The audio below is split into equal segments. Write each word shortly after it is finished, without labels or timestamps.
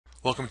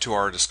Welcome to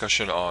our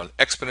discussion on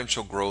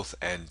exponential growth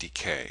and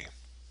decay.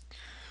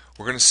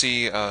 We're going to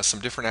see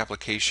some different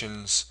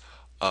applications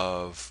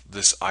of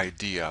this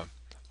idea.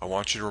 I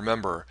want you to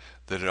remember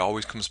that it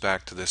always comes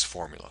back to this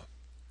formula.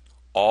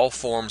 All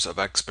forms of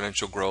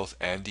exponential growth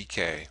and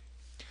decay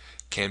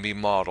can be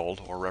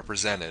modeled or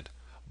represented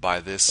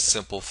by this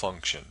simple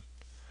function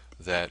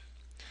that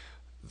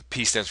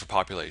P stands for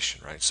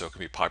population, right? So it can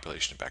be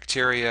population of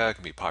bacteria, it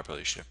can be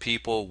population of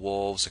people,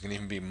 wolves, it can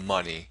even be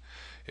money,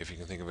 if you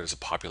can think of it as a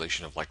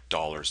population of like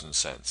dollars and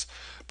cents.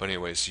 But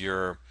anyways,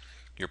 your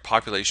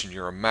population,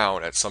 your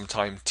amount at some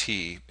time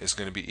t is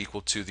going to be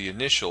equal to the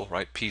initial,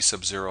 right? P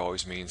sub 0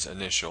 always means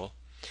initial.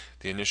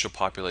 The initial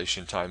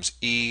population times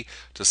e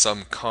to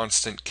some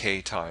constant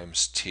k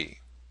times t.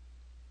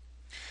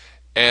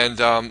 And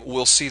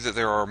we'll see that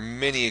there are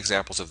many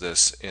examples of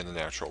this in the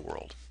natural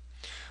world.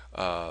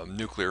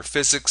 Nuclear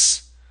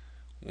physics,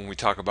 when we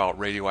talk about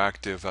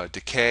radioactive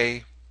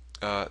decay,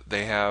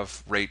 they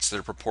have rates that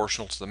are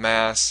proportional to the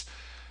mass.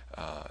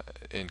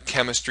 In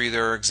chemistry,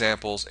 there are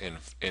examples.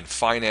 In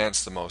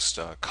finance, the most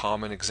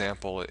common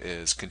example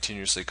is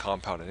continuously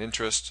compounded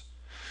interest.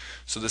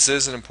 So this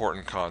is an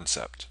important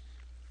concept.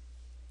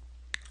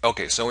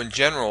 Okay, so in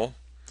general,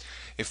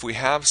 if we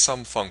have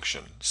some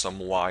function, some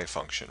y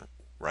function,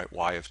 right,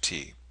 y of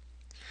t,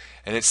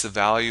 and it's the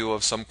value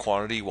of some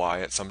quantity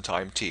y at some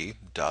time t,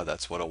 duh,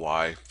 that's what a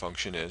y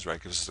function is,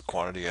 right, gives us the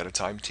quantity at a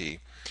time t,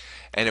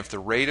 and if the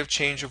rate of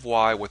change of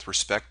y with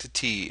respect to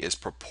t is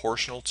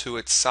proportional to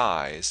its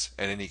size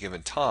at any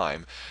given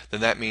time,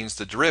 then that means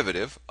the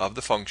derivative of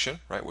the function,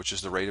 right, which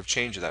is the rate of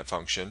change of that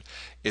function,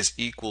 is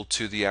equal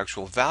to the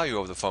actual value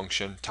of the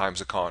function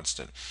times a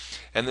constant.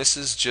 And this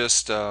is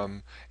just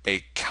a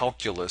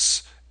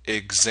calculus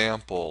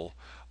example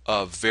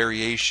of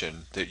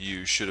variation that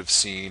you should have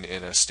seen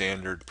in a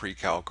standard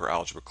pre-calc or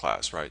algebra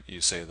class, right?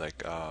 You say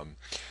like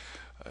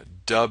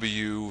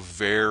W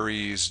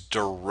varies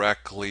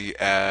directly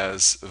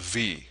as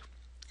V,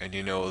 and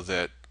you know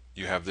that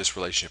you have this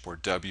relationship where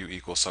W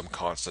equals some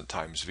constant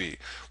times V.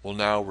 Well,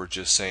 now we're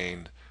just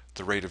saying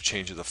the rate of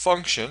change of the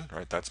function,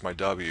 right, that's my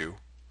W,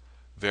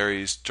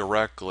 varies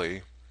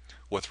directly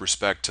with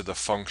respect to the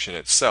function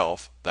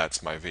itself,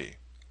 that's my V.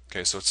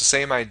 Okay, so it's the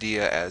same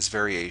idea as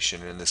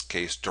variation, in this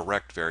case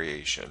direct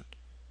variation.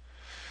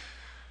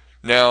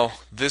 Now,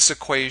 this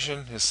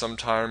equation is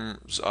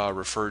sometimes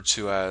referred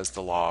to as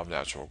the law of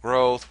natural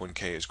growth. When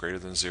k is greater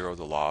than 0,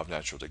 the law of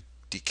natural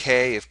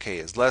decay. If k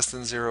is less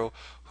than 0,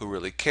 who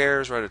really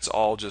cares, right? It's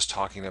all just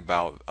talking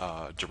about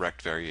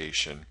direct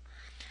variation.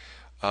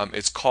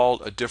 It's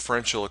called a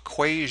differential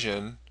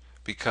equation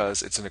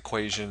because it's an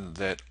equation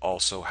that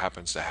also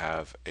happens to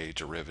have a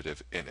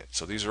derivative in it.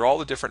 So these are all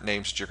the different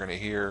names that you're going to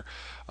hear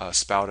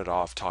spouted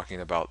off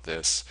talking about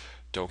this.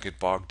 Don't get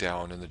bogged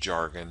down in the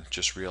jargon.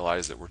 Just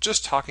realize that we're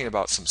just talking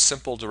about some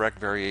simple direct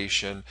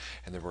variation,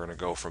 and then we're going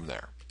to go from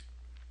there.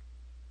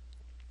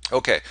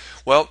 Okay,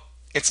 well,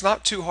 it's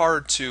not too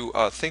hard to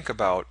think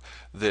about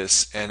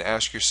this and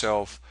ask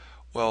yourself,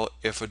 well,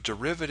 if a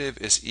derivative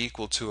is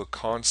equal to a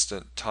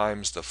constant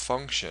times the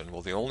function,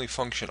 well, the only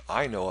function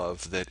I know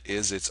of that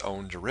is its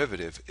own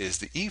derivative is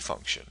the e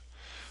function,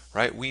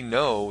 right? We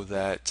know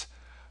that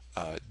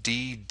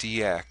d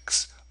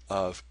dx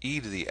of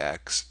e to the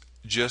x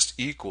just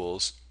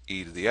equals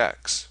e to the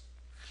x.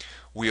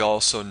 We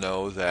also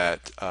know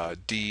that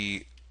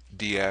d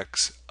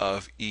dx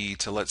of e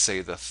to, let's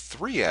say, the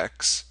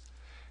 3x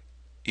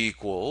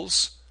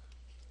equals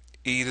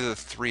e to the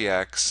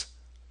 3x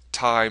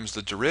times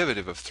the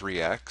derivative of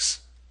 3x,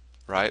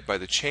 right, by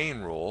the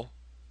chain rule,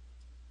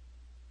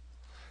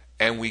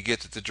 and we get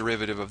that the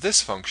derivative of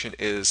this function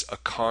is a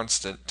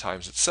constant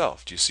times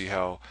itself. Do you see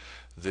how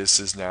this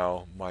is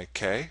now my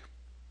k?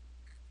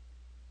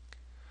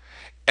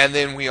 And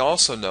then we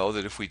also know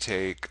that if we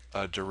take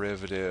a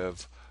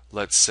derivative,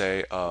 let's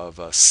say, of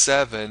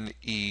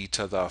 7e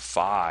to the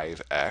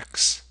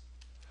 5x,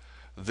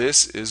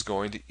 this is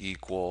going to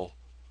equal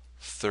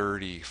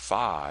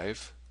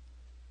 35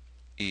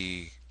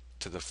 e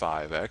to the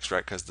 5x,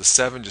 right? Because the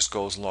 7 just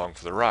goes along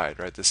for the ride,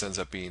 right? This ends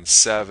up being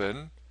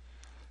 7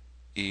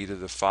 e to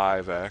the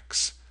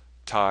 5x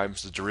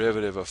times the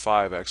derivative of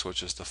 5x,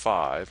 which is the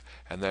 5,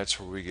 and that's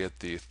where we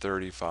get the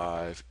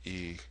 35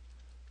 e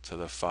to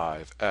the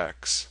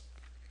 5x.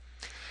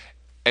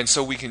 And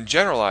so we can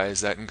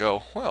generalize that and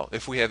go, well,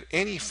 if we have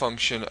any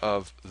function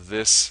of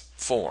this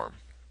form,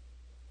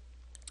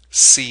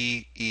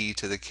 c e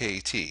to the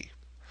kt,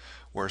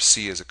 where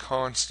c is a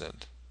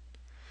constant,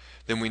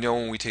 then we know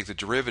when we take the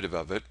derivative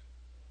of it,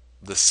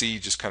 the c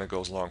just kind of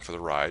goes along for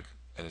the ride,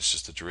 and it's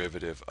just the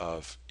derivative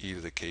of e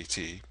to the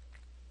kt,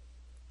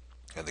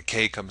 and the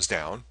k comes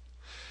down,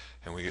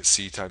 and we get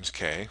c times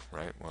k,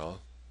 right?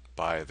 Well,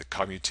 by the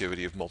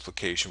commutativity of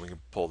multiplication, we can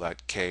pull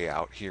that k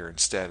out here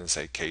instead and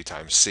say k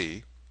times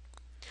c.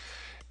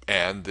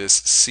 And this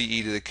ce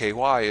to the ky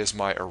is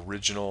my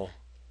original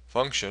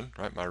function,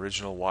 right, my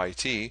original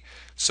yt,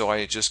 so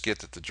I just get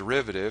that the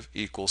derivative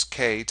equals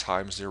k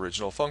times the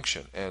original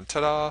function. And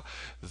ta-da,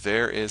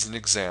 there is an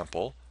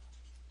example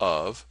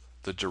of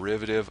the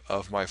derivative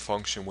of my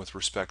function with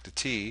respect to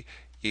t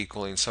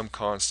equaling some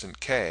constant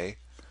k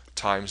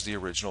times the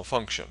original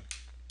function.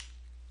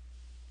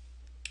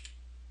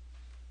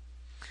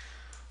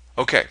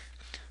 Okay,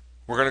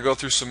 we're going to go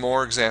through some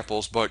more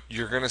examples, but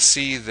you're going to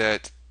see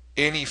that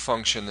any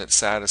function that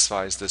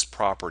satisfies this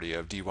property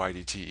of dy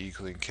dt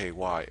equaling ky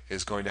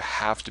is going to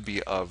have to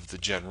be of the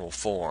general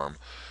form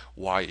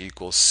y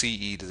equals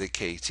ce to the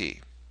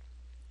kt.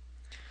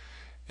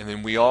 And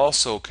then we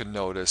also can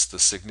notice the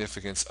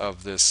significance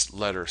of this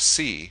letter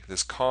c,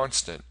 this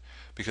constant,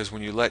 because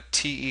when you let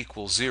t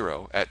equal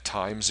 0 at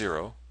time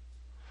 0,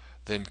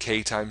 then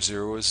k times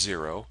 0 is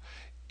 0,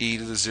 e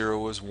to the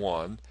 0 is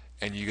 1,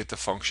 and you get the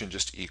function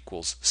just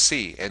equals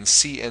c. And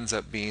c ends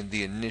up being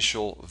the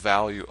initial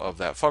value of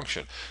that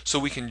function. So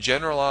we can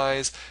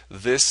generalize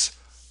this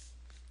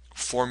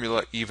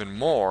formula even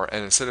more,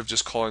 and instead of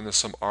just calling this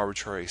some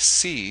arbitrary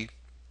c,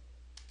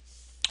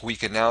 we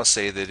can now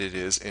say that it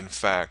is in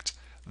fact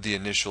the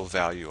initial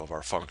value of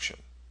our function.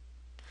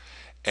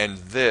 And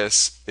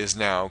this is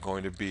now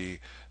going to be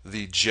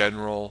the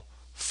general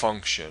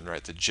function,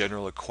 right, the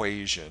general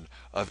equation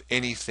of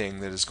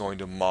anything that is going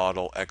to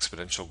model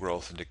exponential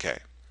growth and decay.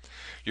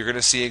 You're going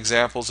to see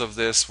examples of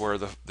this where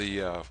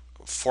the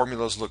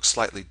formulas look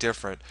slightly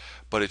different,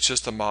 but it's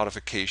just a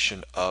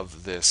modification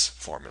of this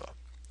formula.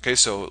 Okay,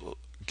 so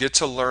get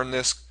to learn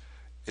this.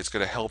 It's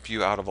going to help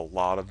you out of a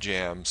lot of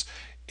jams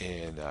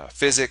in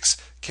physics,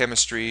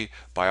 chemistry,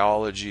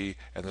 biology,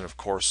 and then of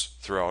course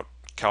throughout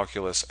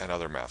calculus and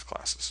other math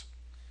classes.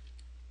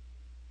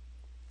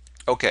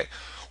 Okay,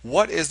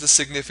 what is the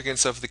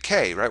significance of the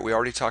k, right? We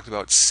already talked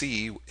about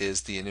c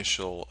is the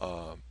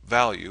initial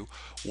value.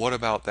 What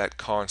about that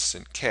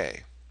constant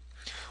k?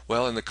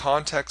 Well, in the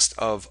context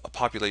of a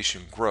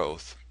population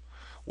growth,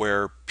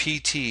 where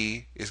pt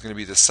is going to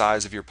be the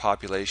size of your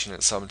population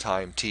at some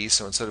time t,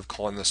 so instead of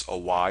calling this a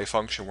y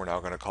function, we're now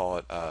going to call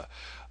it a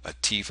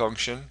t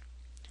function,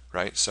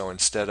 right? So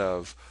instead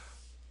of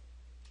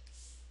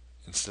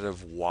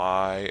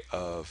y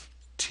of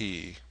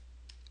t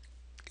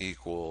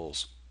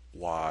equals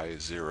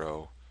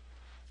y0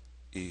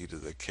 e to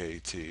the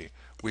kt,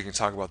 we can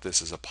talk about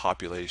this as a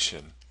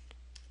population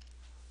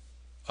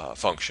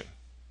function.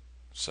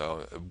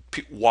 So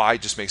y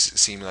just makes it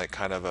seem like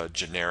kind of a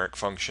generic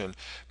function.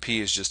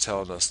 P is just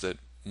telling us that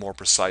more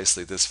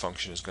precisely this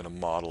function is going to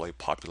model a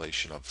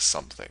population of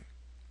something.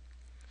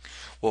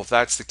 Well, if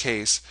that's the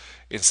case,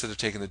 instead of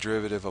taking the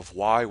derivative of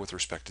y with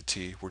respect to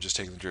t, we're just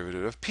taking the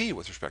derivative of p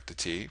with respect to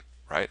t,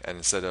 right? And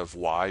instead of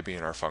y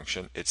being our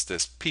function, it's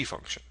this p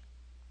function.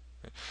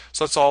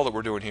 So that's all that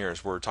we're doing here,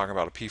 is we're talking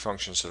about a p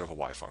function instead of a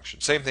y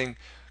function. Same thing,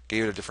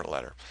 gave it a different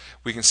letter.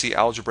 We can see,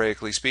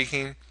 algebraically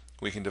speaking,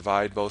 we can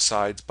divide both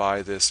sides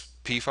by this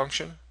p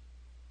function,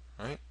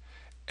 right?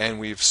 And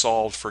we've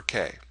solved for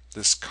k.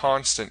 This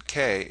constant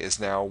k is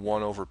now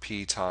 1 over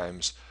p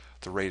times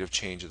the rate of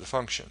change of the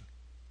function.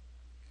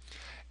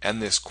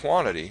 And this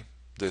quantity,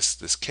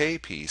 this k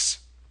piece,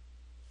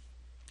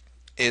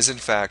 is in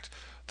fact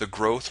the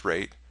growth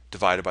rate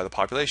divided by the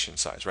population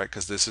size, right?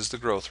 Because this is the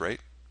growth rate,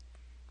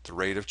 the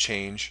rate of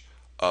change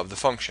of the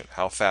function,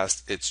 how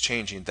fast it's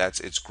changing, that's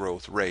its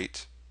growth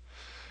rate,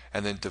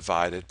 and then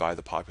divided by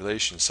the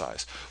population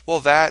size. Well,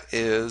 that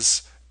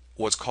is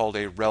what's called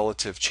a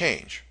relative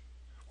change.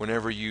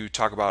 Whenever you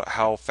talk about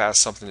how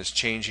fast something is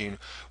changing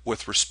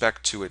with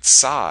respect to its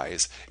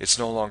size, it's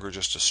no longer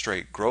just a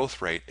straight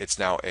growth rate, it's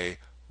now a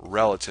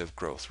relative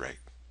growth rate.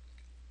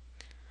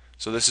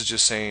 So this is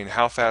just saying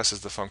how fast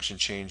is the function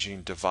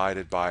changing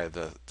divided by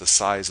the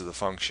size of the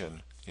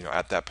function,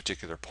 at that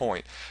particular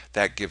point.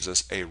 That gives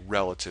us a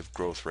relative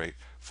growth rate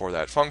for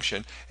that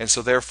function, and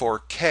so therefore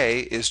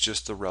k is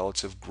just the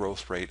relative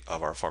growth rate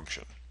of our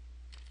function.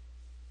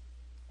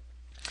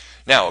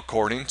 Now,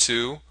 according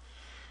to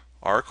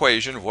our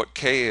equation of what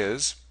k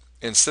is,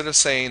 instead of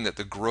saying that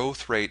the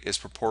growth rate is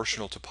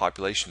proportional to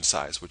population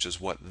size, which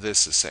is what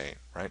this is saying,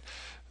 right?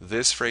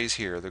 This phrase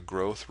here, the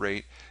growth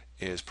rate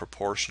is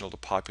proportional to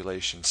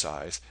population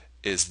size,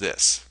 is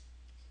this.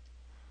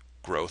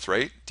 Growth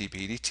rate,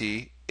 dp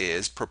dt,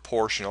 is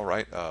proportional,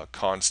 right?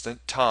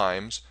 Constant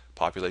times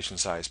population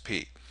size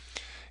p.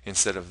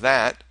 Instead of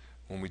that,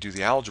 when we do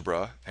the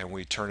algebra and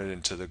we turn it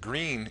into the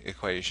green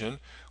equation,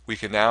 we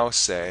can now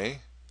say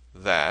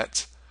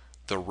that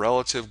the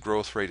relative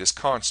growth rate is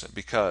constant,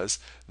 because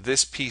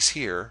this piece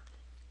here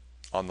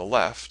on the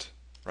left,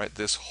 right,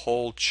 this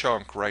whole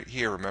chunk right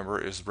here, remember,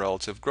 is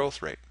relative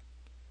growth rate,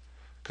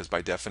 because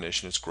by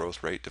definition it's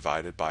growth rate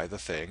divided by the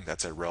thing.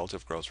 That's a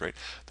relative growth rate.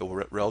 The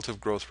relative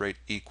growth rate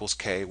equals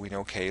k. We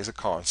know k is a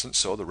constant,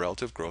 so the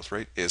relative growth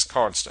rate is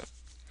constant.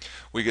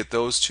 We get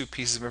those two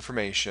pieces of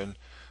information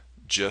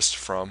just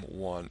from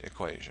one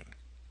equation.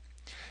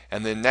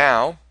 And then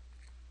now,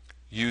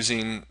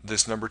 using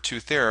this number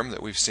 2 theorem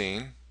that we've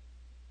seen,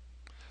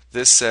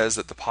 this says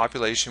that the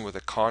population with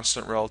a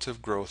constant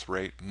relative growth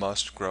rate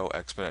must grow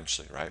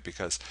exponentially, right?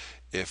 Because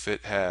if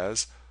it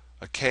has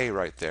a k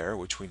right there,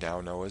 which we now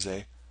know is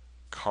a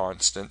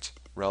constant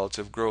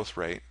relative growth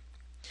rate,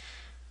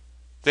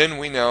 then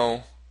we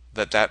know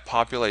that that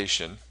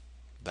population,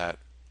 that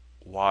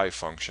y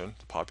function,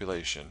 the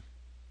population,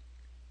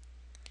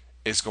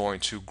 is going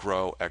to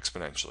grow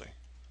exponentially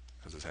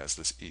because it has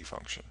this e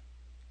function.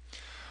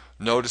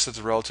 Notice that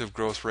the relative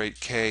growth rate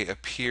k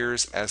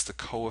appears as the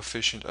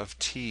coefficient of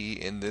t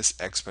in this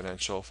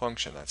exponential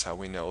function. That's how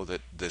we know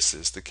that this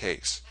is the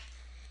case.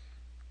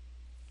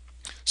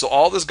 So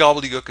all this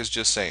gobbledygook is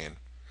just saying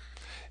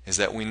is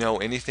that we know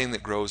anything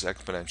that grows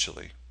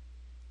exponentially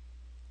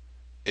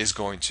is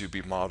going to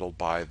be modeled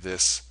by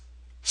this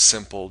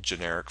simple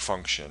generic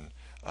function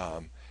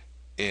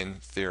in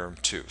theorem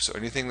 2. So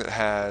anything that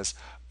has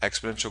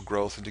exponential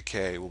growth and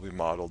decay will be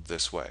modeled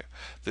this way.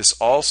 This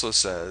also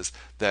says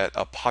that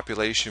a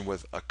population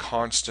with a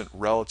constant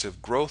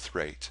relative growth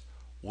rate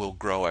will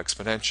grow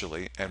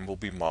exponentially and will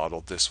be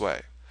modeled this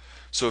way.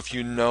 So if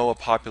you know a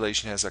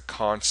population has a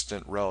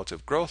constant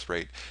relative growth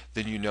rate,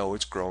 then you know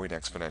it's growing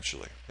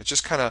exponentially. It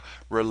just kind of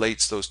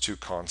relates those two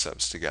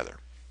concepts together.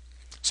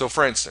 So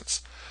for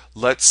instance,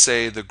 let's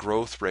say the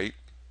growth rate,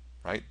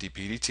 right,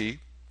 dp/dt,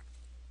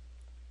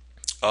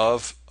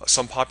 of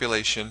some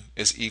population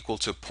is equal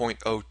to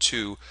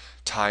 0.02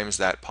 times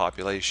that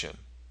population.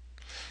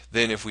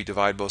 Then if we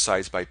divide both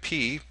sides by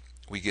p,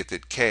 we get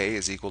that k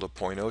is equal to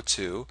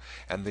 0.02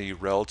 and the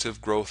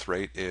relative growth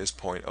rate is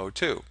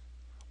 0.02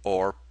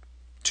 or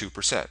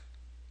 2%.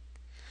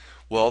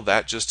 Well,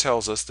 that just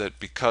tells us that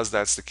because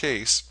that's the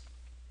case,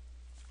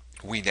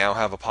 we now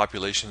have a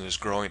population that is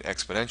growing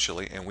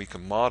exponentially, and we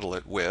can model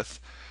it with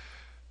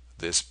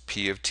this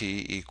p of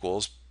t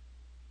equals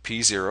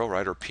p0,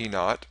 right, or p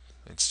naught.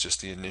 It's just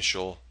the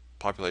initial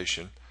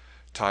population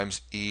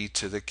times e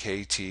to the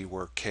kt,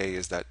 where k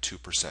is that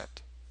 2%.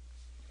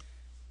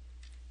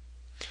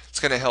 It's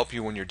going to help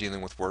you when you're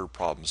dealing with word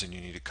problems and you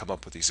need to come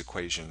up with these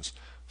equations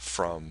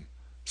from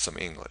some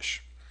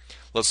English.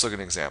 Let's look at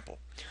an example.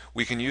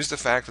 We can use the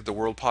fact that the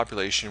world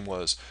population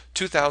was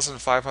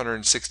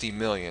 2,560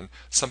 million.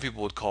 Some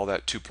people would call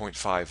that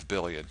 2.5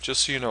 billion.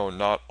 Just so you know,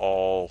 not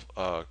all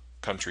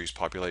countries'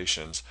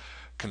 populations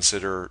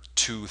consider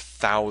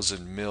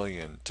 2,000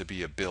 million to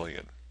be a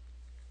billion.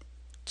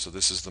 So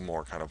this is the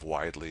more kind of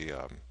widely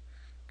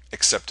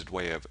accepted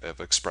way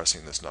of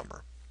expressing this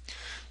number.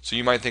 So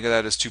you might think of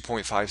that as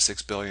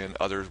 2.56 billion.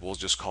 Others will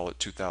just call it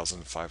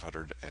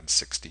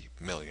 2,560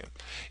 million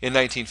in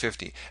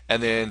 1950,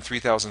 and then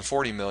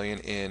 3,040 million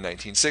in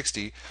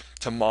 1960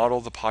 to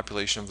model the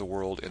population of the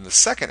world in the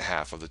second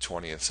half of the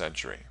 20th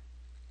century.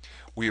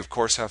 We of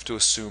course have to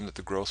assume that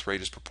the growth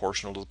rate is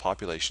proportional to the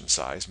population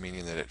size,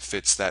 meaning that it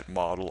fits that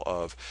model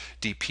of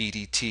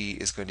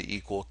dp/dt is going to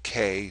equal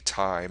k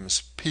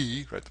times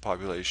p, right, the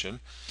population.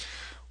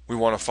 We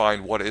want to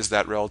find what is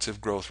that relative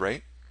growth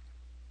rate,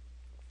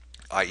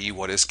 i.e.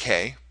 what is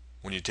k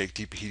when you take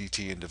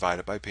dp/dt and divide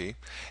it by p,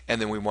 and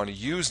then we want to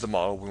use the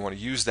model, we want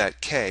to use that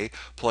k,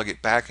 plug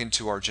it back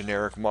into our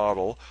generic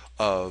model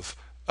of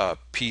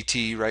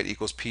pt, right,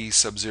 equals p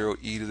sub 0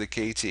 e to the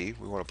kt.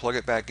 We want to plug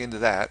it back into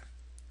that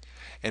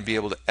and be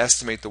able to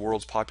estimate the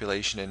world's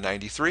population in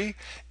 93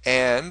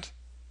 and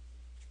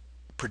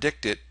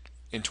predict it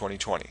in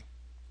 2020.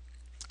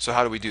 So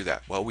how do we do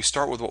that? Well, we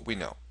start with what we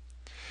know.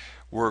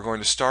 We're going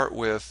to start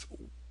with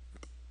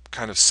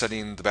kind of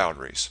setting the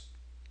boundaries.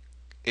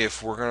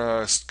 If we're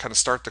going to kind of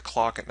start the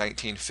clock at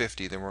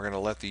 1950, then we're going to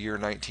let the year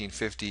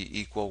 1950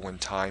 equal when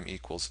time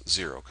equals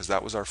 0, because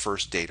that was our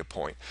first data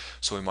point.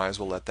 So we might as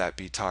well let that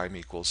be time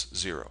equals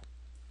 0.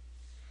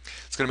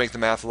 It's going to make the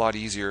math a lot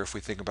easier if we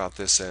think about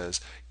this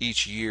as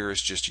each year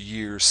is just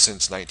years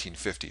since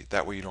 1950.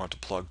 That way you don't have to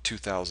plug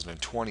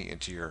 2020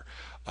 into your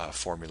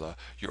formula.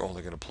 You're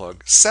only going to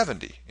plug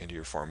 70 into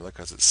your formula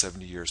because it's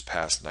 70 years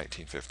past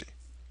 1950.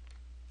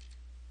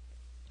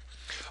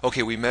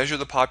 Okay, we measure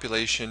the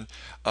population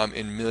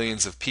in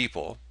millions of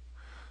people.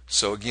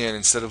 So again,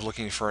 instead of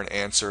looking for an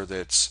answer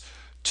that's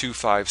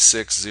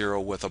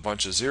 2560 with a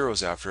bunch of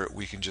zeros after it,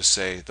 we can just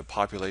say the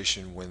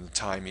population when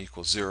time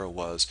equals 0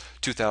 was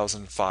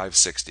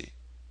 2,560.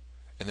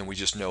 And then we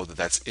just know that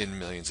that's in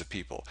millions of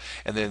people.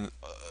 And then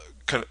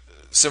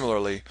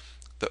similarly,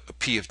 the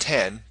P of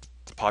 10,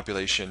 the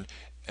population,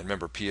 and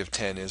remember P of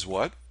 10 is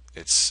what?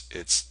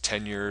 It's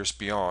 10 years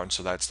beyond,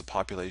 so that's the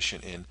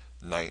population in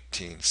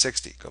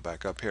 1960. Go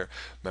back up here.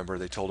 Remember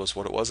they told us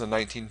what it was in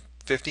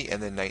 1950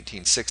 and then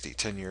 1960,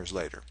 10 years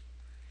later,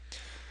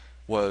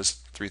 was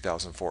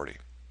 3,040.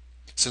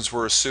 Since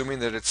we're assuming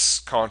that it's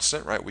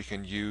constant, right, we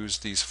can use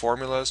these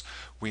formulas.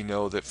 We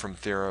know that from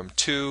theorem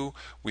 2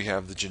 we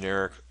have the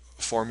generic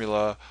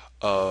formula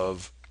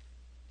of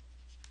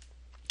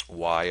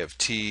y of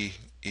t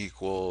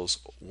equals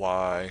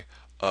y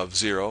of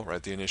 0,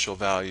 right, the initial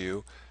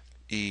value,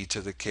 e to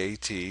the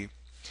kt.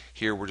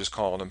 Here we're just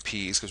calling them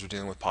p's because we're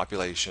dealing with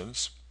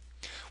populations.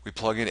 We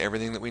plug in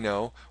everything that we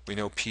know. We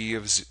know p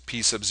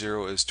sub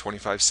 0 is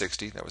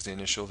 2560. That was the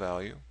initial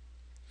value.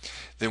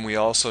 Then we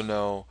also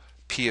know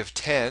P of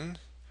 10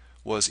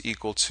 was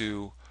equal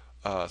to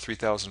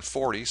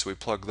 3040, so we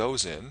plug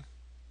those in.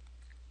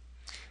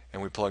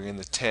 And we plug in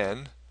the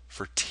 10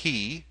 for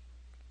T.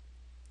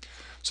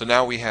 So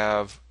now we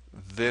have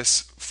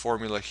this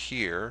formula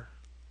here,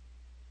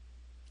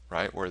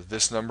 right, where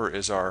this number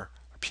is our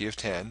P of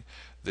 10.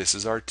 This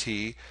is our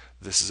t.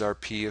 This is our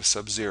p of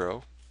sub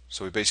 0.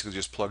 So we basically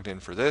just plugged in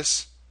for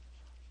this,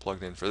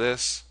 plugged in for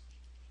this,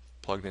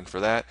 plugged in for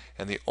that,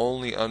 and the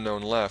only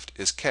unknown left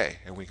is k,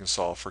 and we can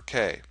solve for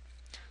k.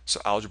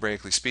 So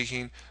algebraically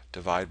speaking,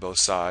 divide both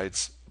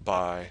sides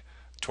by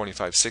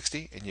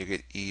 2560 and you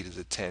get e to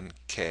the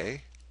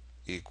 10k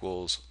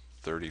equals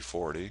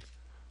 3040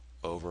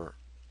 over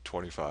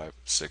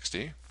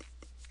 2560.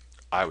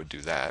 I would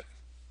do that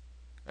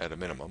at a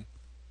minimum.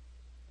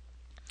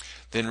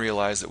 Then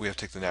realize that we have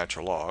to take the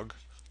natural log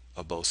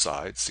of both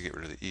sides to get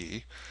rid of the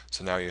e.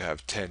 So now you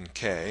have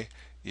 10k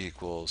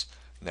equals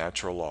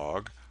natural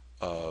log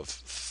of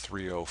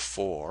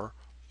 304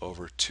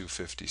 over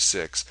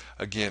 256.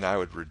 Again, I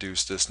would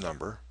reduce this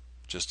number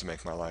just to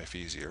make my life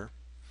easier.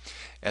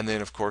 And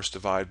then, of course,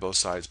 divide both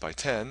sides by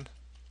 10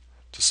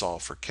 to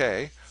solve for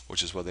k,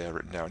 which is what they have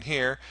written down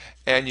here,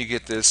 and you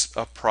get this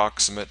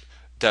approximate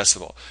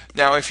decimal.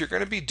 Now, if you're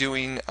going to be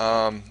doing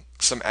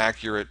some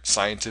accurate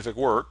scientific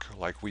work,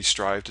 like we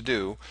strive to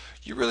do,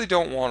 you really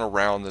don't want to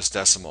round this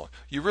decimal.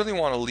 You really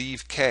want to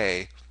leave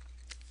k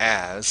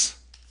as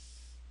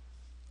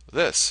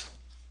this.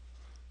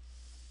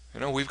 You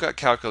know, we've got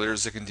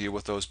calculators that can deal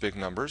with those big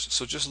numbers,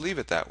 so just leave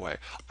it that way.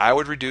 I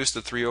would reduce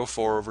the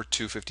 304 over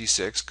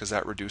 256 because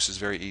that reduces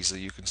very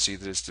easily. You can see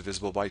that it's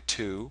divisible by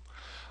 2.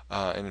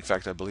 And in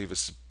fact, I believe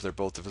they're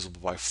both divisible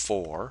by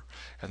 4,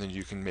 and then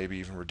you can maybe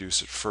even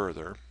reduce it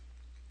further.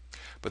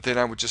 But then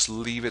I would just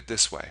leave it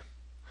this way,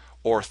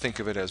 or think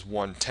of it as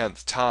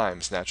 1/10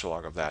 times natural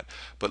log of that.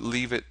 But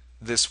leave it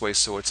this way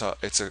so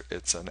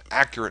it's an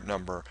accurate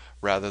number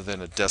rather than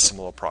a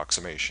decimal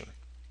approximation.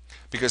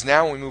 Because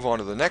now we move on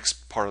to the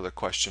next part of the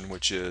question,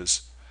 which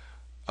is,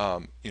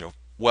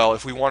 well,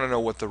 if we want to know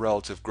what the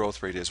relative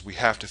growth rate is, we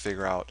have to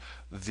figure out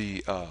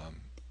the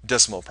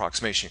decimal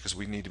approximation because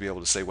we need to be able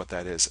to say what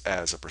that is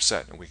as a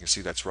percent, and we can see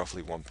that's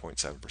roughly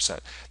 1.7%.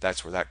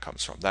 That's where that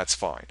comes from. That's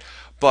fine.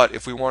 But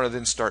if we want to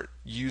then start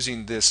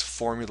using this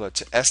formula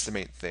to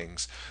estimate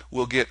things,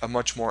 we'll get a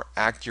much more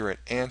accurate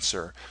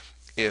answer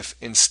if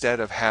instead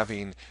of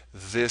having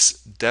this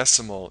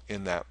decimal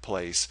in that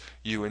place,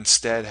 you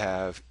instead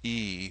have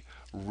e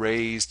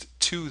raised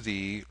to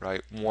the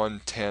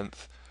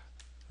 1/10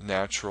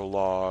 natural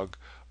log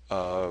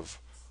of,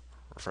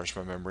 refresh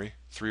my memory,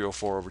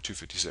 304 over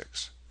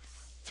 256.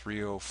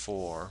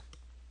 304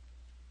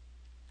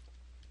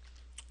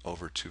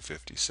 over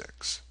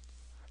 256,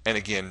 and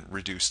again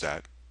reduce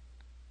that,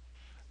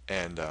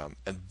 and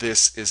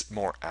this is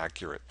more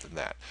accurate than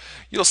that.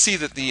 You'll see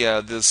that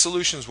the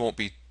solutions won't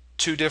be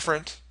too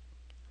different,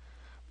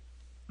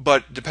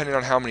 but depending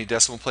on how many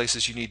decimal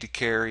places you need to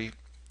carry,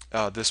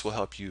 this will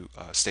help you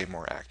stay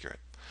more accurate.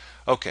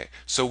 Okay,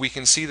 so we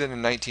can see that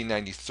in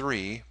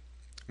 1993,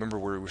 remember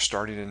we were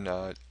starting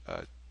in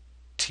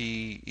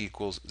t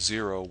equals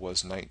 0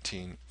 was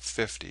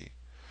 1950.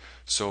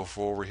 So if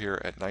we're over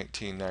here at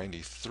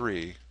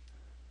 1993,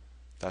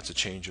 that's a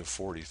change of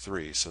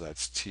 43. So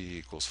that's t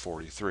equals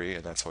 43,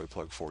 and that's how we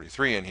plug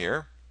 43 in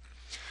here,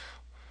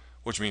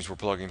 which means we're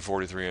plugging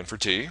 43 in for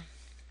t.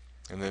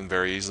 And then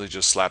very easily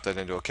just slap that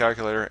into a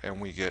calculator,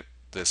 and we get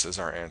this as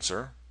our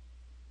answer.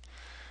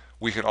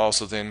 We can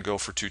also then go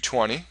for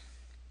 220,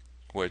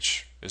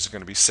 which is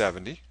going to be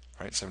 70.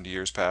 Right, 70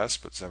 years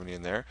passed, put 70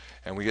 in there,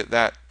 and we get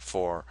that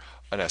for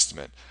an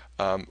estimate.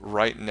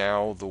 Right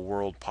now, the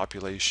world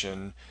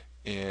population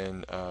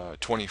in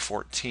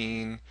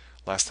 2014,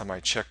 last time I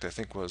checked, I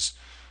think was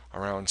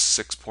around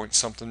 6 point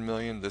something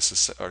million. This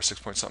is, or 6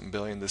 point something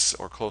billion. This,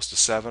 or close to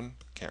 7.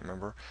 Can't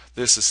remember.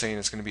 This is saying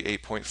it's going to be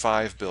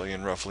 8.5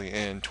 billion roughly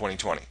in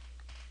 2020.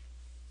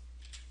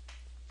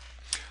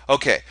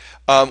 Okay,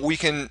 we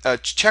can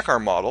check our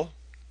model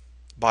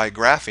by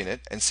graphing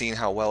it and seeing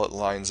how well it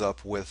lines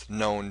up with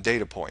known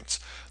data points.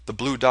 The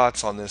blue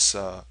dots on this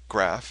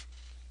graph,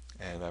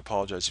 and I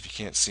apologize if you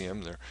can't see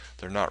them,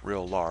 they're not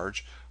real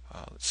large.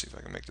 Let's see if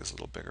I can make this a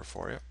little bigger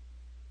for you.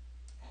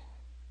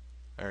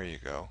 There you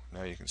go.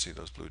 Now you can see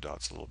those blue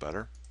dots a little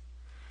better.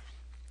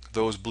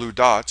 Those blue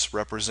dots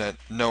represent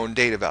known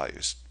data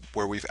values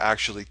where we've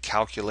actually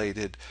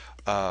calculated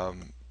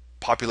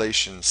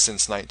population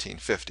since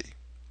 1950.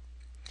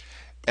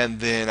 And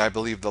then I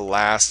believe the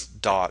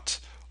last dot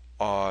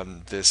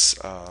on this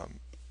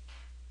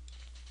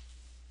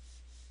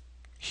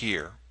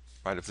here,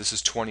 right? If this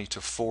is 20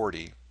 to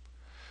 40,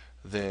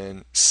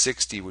 then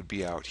 60 would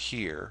be out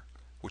here,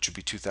 which would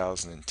be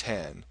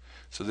 2010.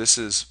 So this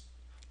is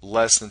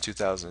less than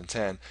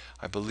 2010.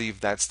 I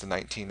believe that's the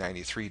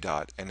 1993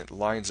 dot, and it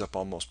lines up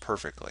almost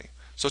perfectly.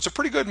 So it's a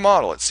pretty good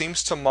model. It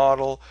seems to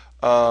model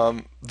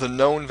the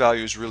known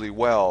values really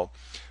well,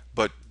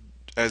 but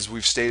as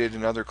we've stated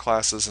in other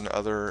classes and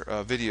other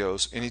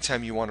videos,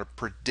 anytime you want to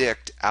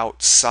predict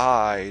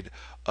outside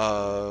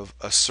of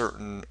a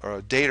certain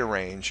data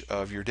range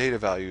of your data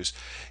values,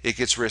 it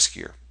gets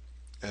riskier.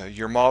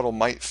 Your model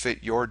might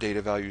fit your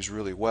data values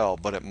really well,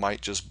 but it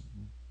might just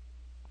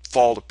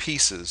fall to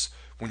pieces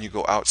when you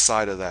go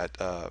outside of that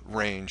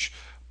range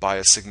by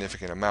a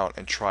significant amount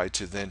and try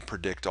to then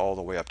predict all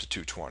the way up to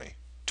 2020.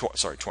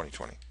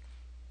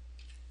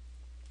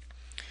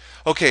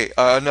 Okay,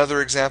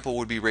 another example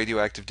would be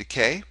radioactive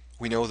decay.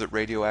 We know that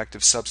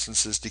radioactive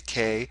substances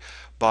decay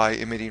by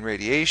emitting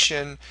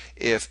radiation.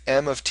 If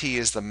m of t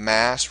is the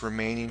mass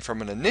remaining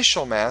from an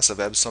initial mass of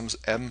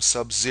m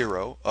sub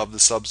 0 of the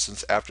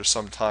substance after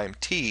some time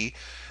t,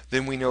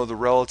 then we know the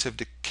relative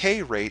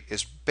decay rate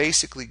is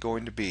basically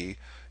going to be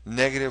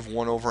negative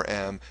 1 over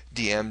m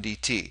dm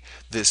dt.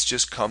 This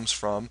just comes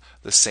from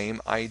the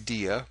same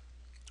idea,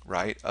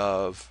 right,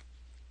 of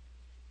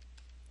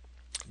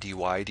dy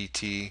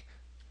dt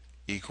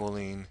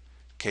equaling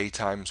k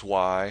times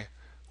y,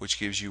 which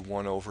gives you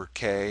 1 over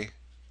k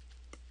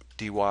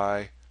dy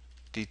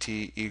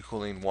dt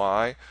equaling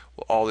y.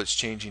 Well, all that's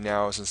changing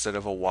now is instead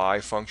of a y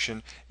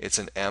function, it's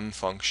an m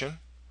function,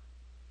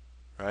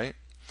 right?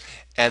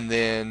 And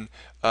then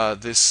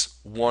this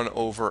 1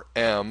 over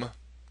m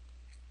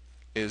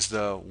is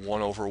the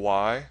 1 over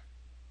y.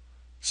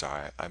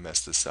 Sorry, I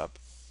messed this up.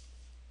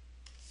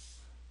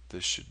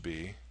 This should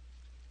be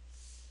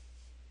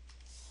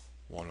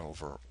 1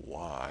 over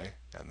y,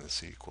 and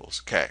this equals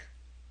k.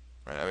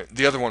 Right? I mean,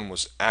 the other one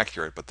was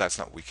accurate, but that's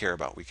not what we care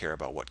about. We care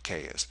about what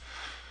k is.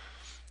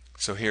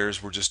 So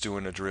we're just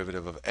doing a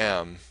derivative of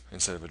m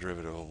instead of a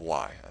derivative of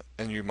y.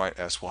 And you might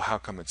ask, well, how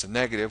come it's a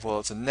negative? Well,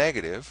 it's a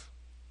negative,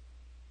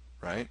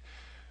 right?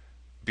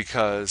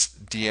 Because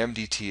dm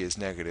dt is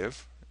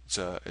negative.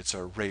 It's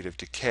a rate of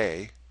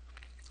decay.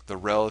 The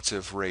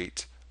relative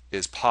rate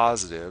is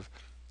positive.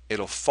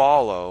 It'll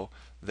follow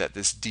that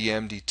this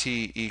dm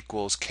dt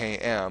equals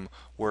km,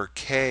 where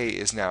k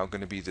is now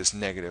going to be this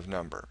negative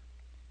number.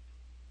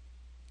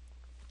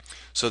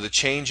 So the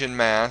change in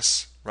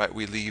mass, right,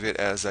 we leave it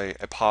as a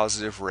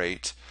positive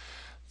rate.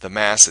 The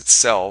mass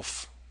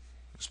itself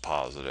is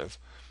positive.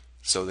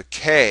 So the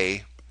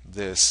k,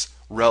 this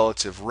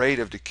relative rate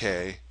of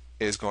decay,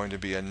 is going to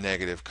be a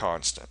negative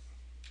constant.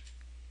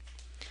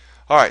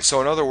 Alright,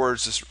 so in other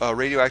words,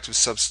 radioactive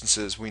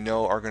substances we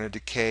know are going to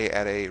decay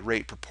at a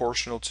rate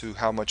proportional to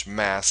how much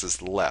mass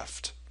is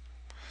left.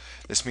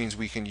 This means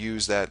we can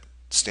use that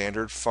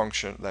standard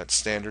function, that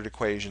standard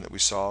equation that we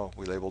saw,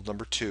 we labeled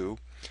number 2,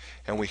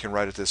 and we can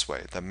write it this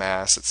way. The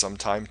mass at some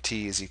time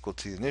t is equal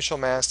to the initial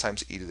mass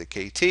times e to the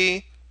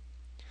kt.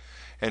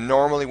 And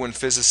normally when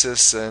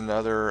physicists and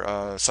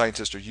other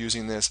scientists are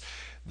using this,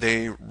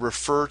 they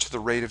refer to the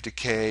rate of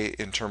decay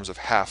in terms of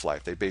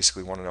half-life. They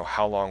basically want to know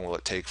how long will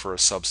it take for a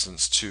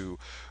substance to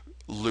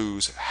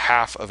lose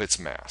half of its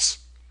mass.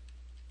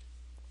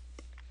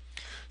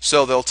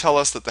 So they'll tell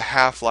us that the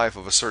half-life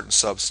of a certain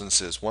substance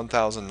is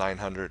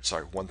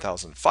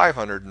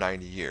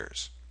 1,590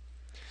 years.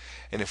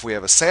 And if we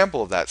have a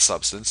sample of that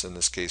substance, in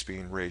this case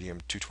being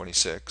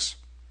radium-226,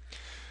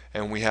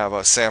 and we have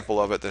a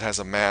sample of it that has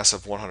a mass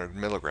of 100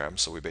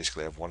 milligrams, so we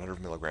basically have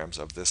 100 milligrams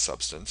of this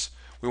substance,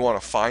 we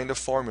want to find a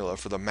formula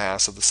for the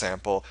mass of the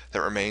sample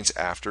that remains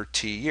after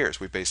t years.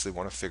 We basically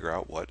want to figure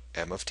out what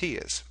m of t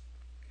is.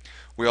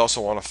 We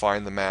also want to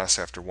find the mass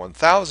after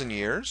 1,000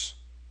 years,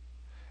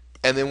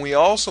 and then we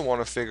also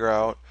want to figure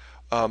out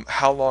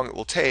how long it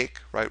will take,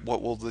 right?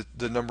 What will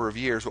the number of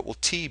years, what will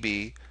t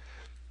be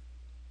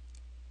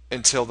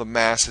until the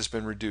mass has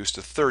been reduced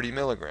to 30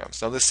 milligrams.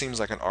 Now this seems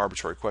like an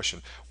arbitrary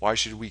question. Why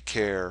should we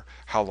care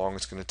how long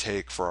it's going to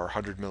take for our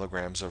 100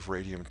 milligrams of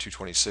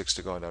radium-226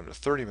 to go down to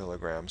 30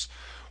 milligrams?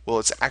 Well,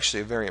 it's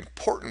actually a very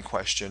important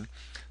question.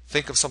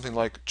 Think of something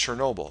like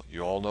Chernobyl.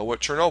 You all know what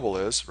Chernobyl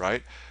is,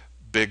 right?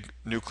 Big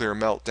nuclear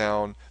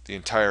meltdown, the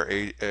entire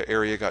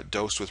area got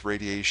dosed with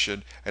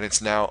radiation, and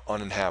it's now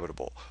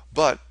uninhabitable.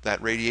 But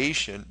that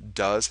radiation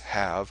does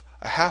have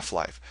a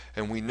half-life,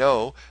 and we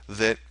know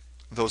that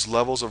those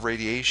levels of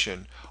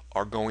radiation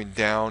are going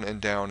down and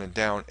down and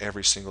down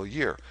every single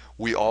year.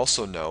 We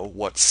also know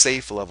what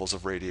safe levels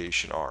of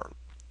radiation are.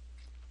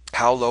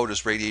 How low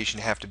does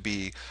radiation have to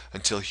be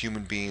until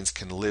human beings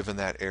can live in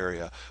that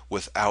area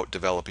without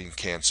developing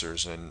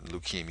cancers and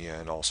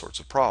leukemia and all sorts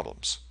of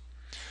problems?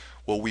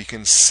 Well, we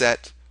can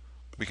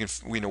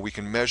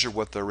measure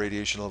what the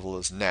radiation level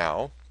is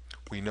now.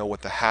 We know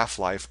what the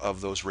half-life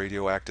of those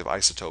radioactive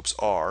isotopes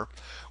are.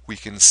 We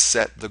can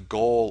set the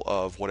goal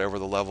of whatever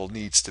the level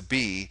needs to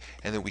be,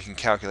 and then we can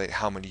calculate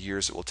how many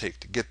years it will take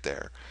to get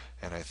there.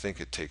 And I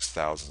think it takes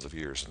thousands of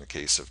years in the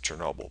case of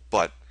Chernobyl.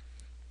 But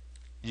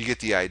you get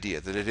the idea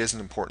that it is an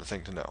important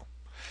thing to know.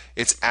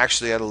 It's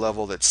actually at a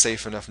level that's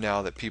safe enough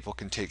now that people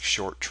can take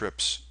short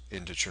trips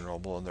into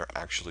Chernobyl, and they're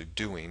actually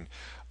doing,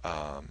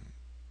 what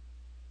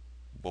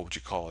would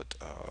you call it?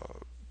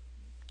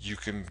 You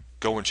can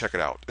go and check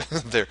it out.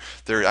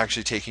 They're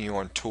actually taking you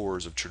on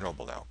tours of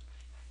Chernobyl now.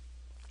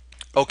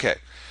 Okay,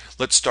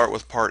 let's start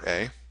with part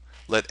A.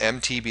 Let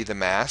mt be the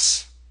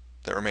mass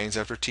that remains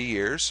after t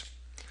years.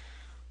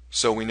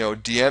 So we know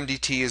dm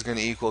dt is going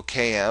to equal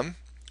km.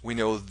 We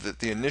know that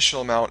the initial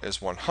amount is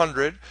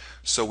 100,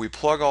 so we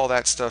plug all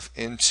that stuff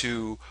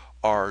into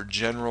our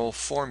general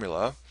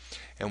formula,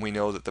 and we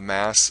know that the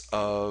mass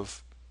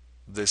of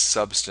this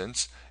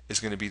substance is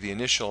going to be the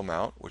initial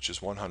amount, which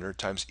is 100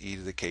 times e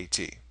to the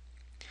kt.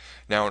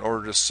 Now in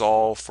order to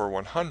solve for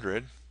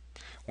 100,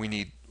 we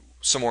need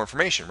some more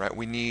information, right?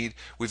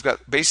 We've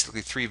got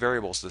basically three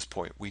variables at this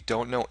point. We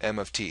don't know m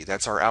of t.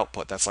 That's our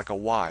output. That's like a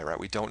y, right?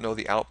 We don't know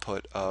the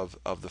output of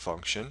the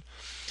function.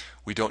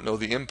 We don't know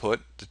the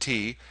input, the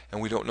t,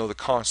 and we don't know the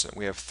constant.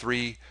 We have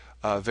three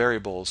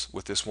variables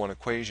with this one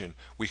equation.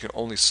 We can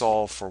only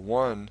solve for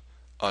one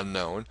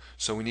unknown,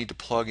 so we need to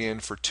plug in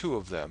for two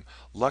of them.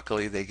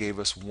 Luckily, they gave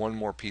us one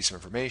more piece of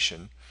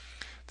information.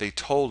 They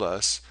told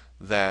us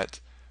that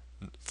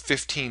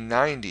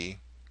 1590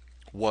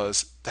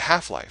 was the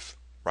half-life,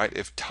 right?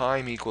 If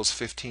time equals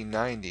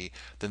 1590,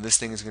 then this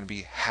thing is going to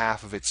be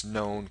half of its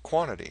known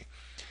quantity.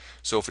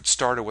 So if it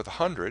started with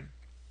 100,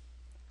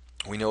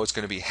 we know it's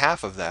going to be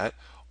half of that,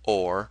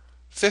 or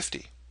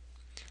 50.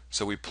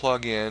 So we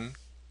plug in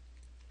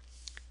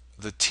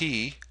the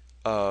t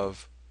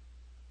of,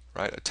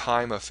 right, a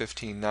time of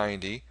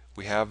 1590.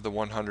 We have the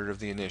 100 of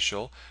the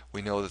initial.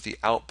 We know that the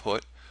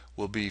output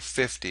will be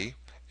 50.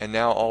 And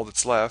now all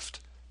that's left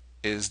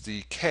is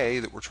the k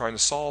that we're trying to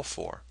solve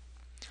for.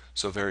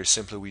 So very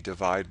simply, we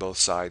divide both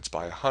sides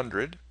by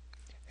 100,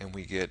 and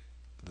we get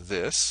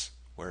this,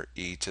 where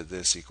e to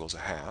this equals a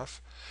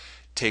half.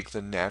 Take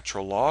the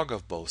natural log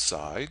of both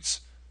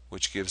sides,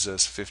 which gives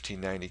us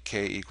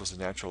 1590k equals the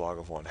natural log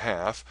of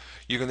 1/2.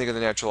 You can think of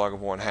the natural log of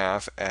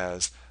 1/2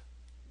 as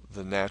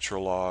the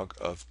natural log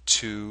of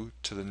 2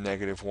 to the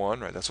negative 1,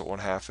 right? That's what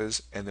 1/2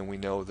 is. And then we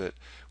know that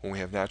when we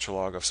have natural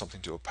log of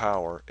something to a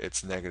power,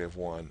 it's negative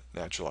 1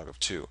 natural log of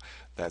 2.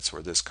 That's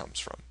where this comes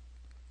from.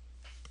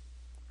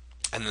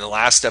 And then the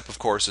last step, of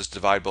course, is to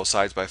divide both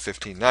sides by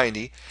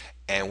 1590,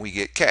 and we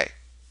get k.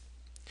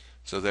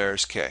 So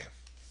there's k.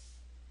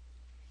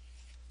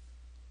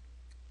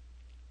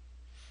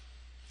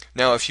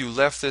 Now, if you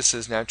left this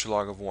as natural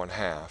log of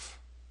 1/2,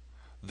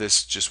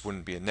 this just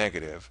wouldn't be a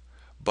negative,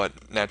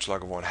 but natural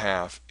log of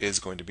 1/2 is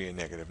going to be a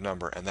negative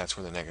number, and that's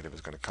where the negative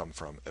is going to come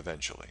from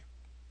eventually.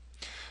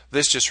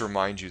 This just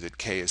reminds you that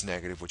k is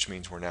negative, which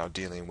means we're now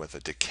dealing with a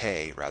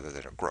decay rather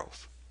than a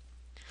growth.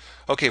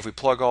 Okay, if we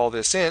plug all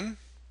this in,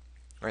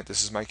 right,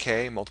 this is my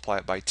k, multiply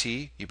it by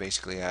t, you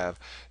basically have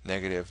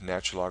negative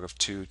natural log of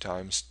 2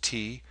 times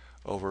t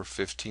over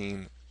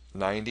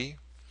 1590,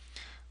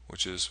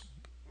 which is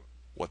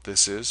what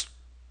this is,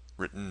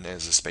 written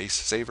as a space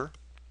saver.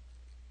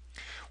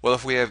 Well,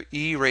 if we have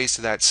e raised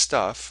to that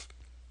stuff,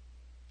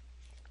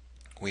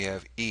 we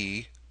have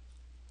e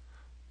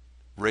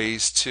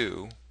raised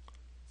to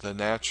the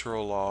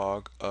natural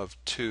log of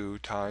 2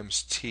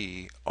 times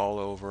t all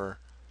over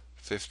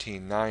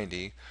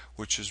 1590,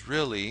 which is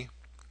really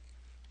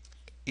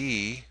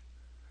e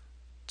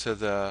to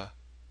the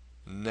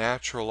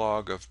natural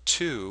log of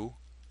 2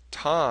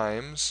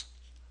 times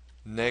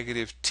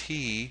negative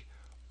t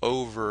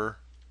over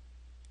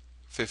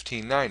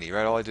 1590,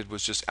 right? All I did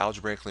was just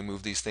algebraically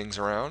move these things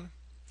around.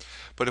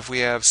 But if we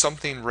have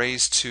something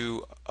raised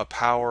to a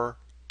power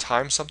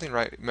times something,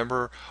 right?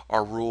 Remember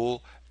our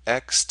rule,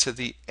 x to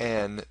the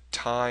n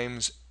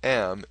times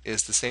m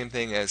is the same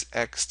thing as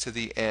x to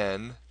the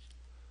n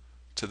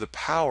to the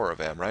power of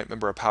m, right?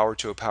 Remember, a power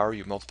to a power,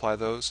 you multiply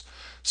those.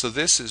 So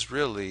this is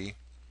really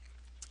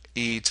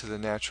e to the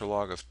natural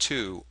log of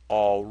 2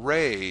 all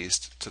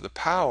raised to the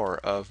power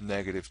of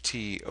negative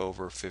t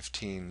over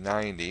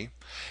 1590,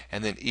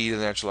 and then e to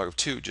the natural log of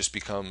 2 just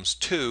becomes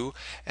 2,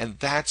 and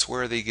that's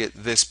where they get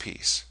this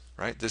piece,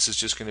 right? This is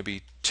just going to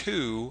be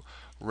 2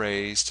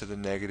 raised to the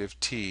negative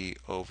t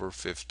over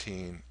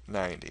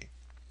 1590.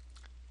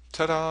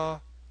 Ta-da!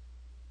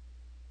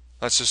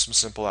 That's just some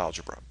simple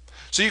algebra.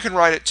 So you can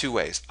write it two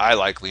ways. I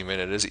like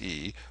leaving it as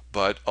e,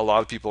 but a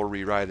lot of people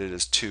rewrite it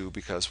as 2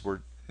 because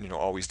we're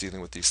always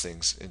dealing with these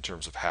things in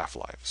terms of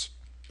half-lives.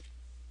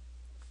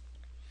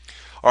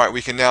 All right,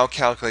 we can now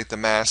calculate the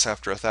mass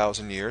after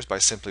 1,000 years by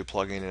simply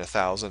plugging in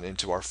 1,000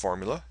 into our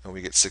formula, and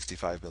we get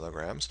 65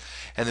 milligrams.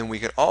 And then we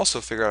can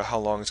also figure out how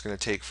long it's going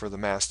to take for the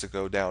mass to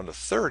go down to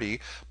 30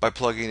 by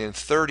plugging in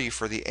 30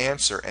 for the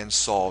answer and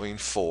solving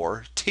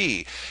for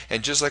t.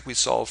 And just like we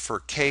solved for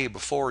k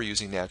before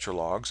using natural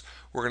logs,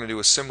 we're going to do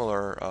a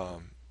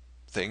similar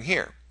thing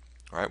here.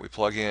 All right, we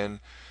plug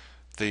in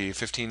the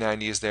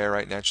 1590 is there,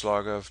 right? Natural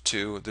log of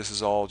 2. This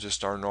is all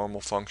just our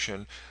normal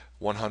function.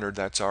 100,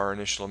 that's our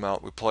initial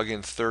amount. We plug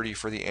in 30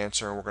 for the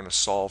answer, and we're going to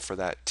solve for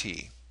that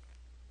t.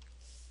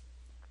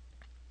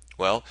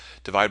 Well,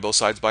 divide both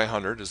sides by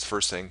 100 is the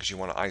first thing, because you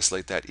want to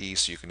isolate that e,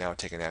 so you can now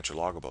take a natural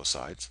log of both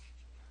sides.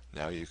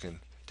 Now you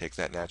can take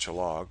that natural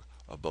log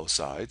of both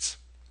sides,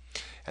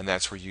 and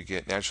that's where you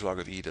get natural log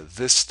of e to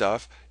this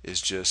stuff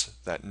is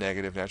just that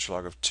negative natural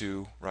log of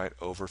 2, right,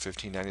 over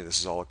 1590. This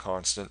is all a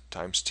constant,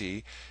 times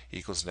t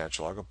equals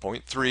natural log of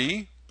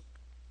 0.3.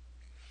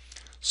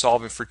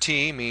 Solving for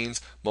t means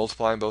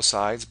multiplying both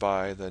sides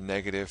by the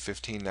negative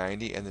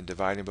 1590 and then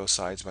dividing both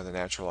sides by the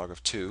natural log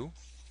of 2.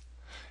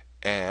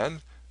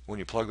 And when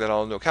you plug that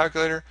all into a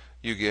calculator,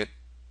 you get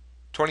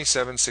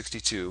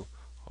 2762,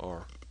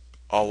 or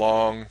a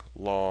long,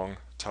 long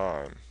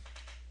time.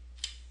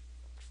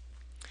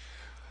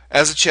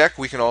 As a check,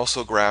 we can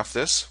also graph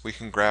this. We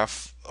can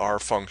graph our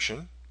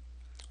function.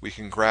 We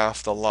can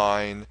graph the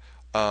line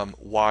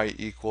y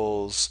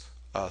equals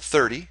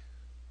 30,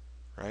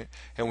 right?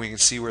 And we can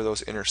see where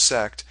those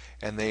intersect,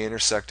 and they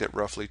intersect at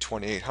roughly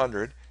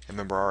 2800. And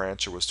remember, our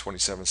answer was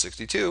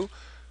 2762.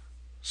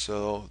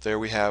 So there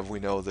we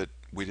know that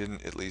we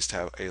didn't at least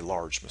have a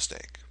large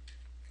mistake.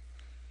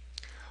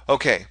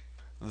 Okay,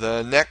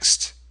 the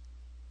next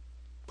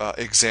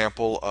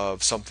example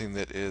of something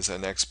that is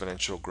an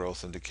exponential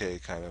growth and decay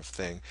kind of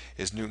thing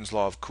is Newton's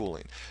law of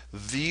cooling.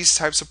 These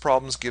types of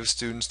problems give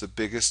students the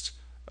biggest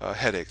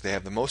headache. They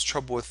have the most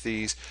trouble with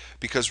these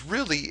because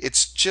really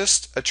it's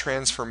just a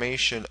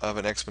transformation of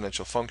an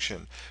exponential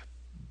function,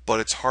 but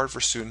it's hard for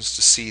students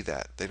to see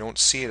that. They don't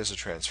see it as a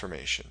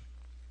transformation.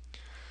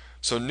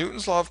 So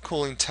Newton's law of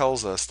cooling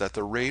tells us that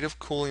the rate of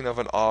cooling of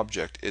an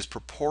object is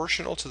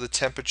proportional to the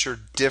temperature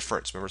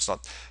difference. Remember, it's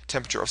not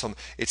temperature of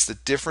something, it's the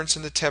difference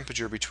in the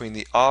temperature between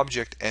the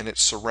object and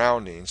its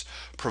surroundings,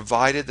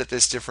 provided that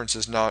this difference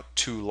is not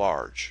too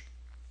large.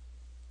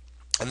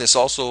 And this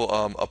also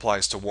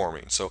applies to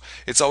warming. So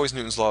it's always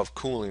Newton's law of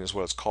cooling is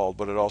what it's called,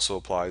 but it also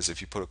applies if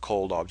you put a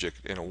cold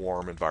object in a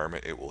warm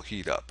environment, it will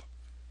heat up.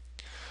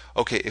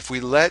 Okay, if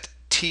we let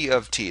T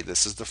of t,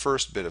 this is the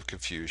first bit of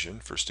confusion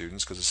for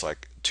students because it's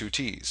like two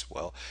t's.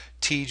 Well,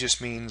 t just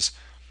means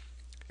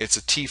it's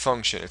a t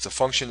function. It's a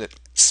function that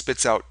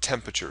spits out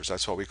temperatures.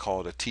 That's why we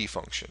call it a t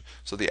function.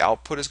 So the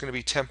output is going to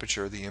be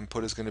temperature, the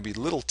input is going to be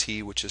little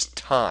t, which is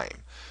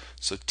time.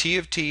 So T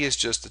of t is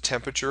just the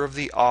temperature of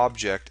the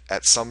object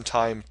at some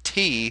time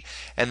t,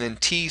 and then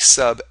T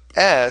sub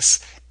s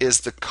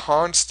is the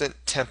constant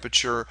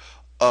temperature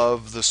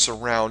of the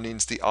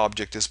surroundings the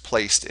object is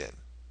placed in.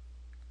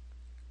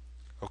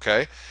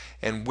 Okay,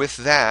 and with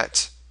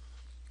that,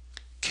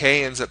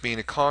 K ends up being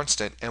a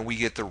constant, and we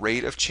get the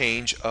rate of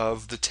change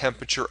of the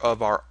temperature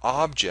of our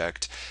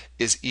object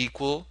is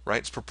equal, right?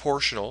 It's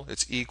proportional.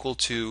 It's equal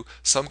to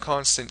some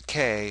constant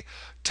K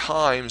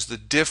times the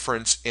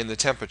difference in the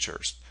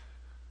temperatures.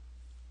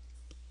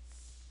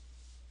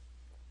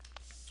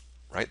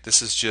 Right?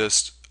 This is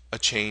just a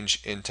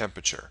change in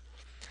temperature.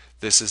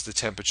 This is the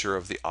temperature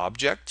of the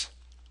object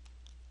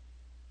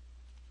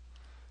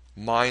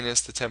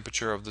minus the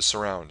temperature of the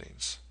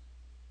surroundings.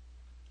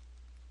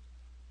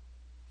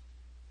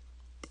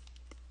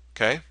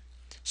 Okay?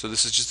 So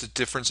this is just the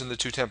difference in the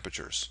two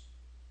temperatures.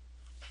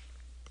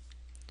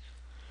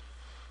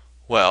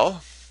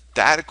 Well,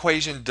 that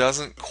equation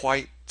doesn't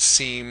quite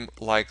seem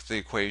like the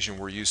equation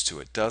we're used to.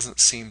 It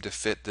doesn't seem to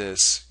fit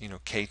this,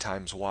 K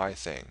times Y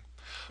thing.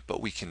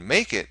 But we can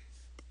make it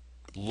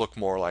look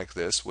more like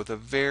this with a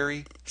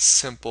very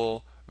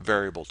simple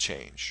variable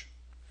change.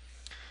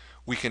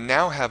 We can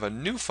now have a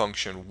new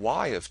function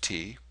y of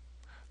t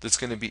that's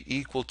going to be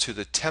equal to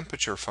the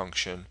temperature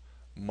function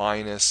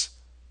minus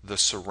the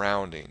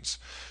surroundings.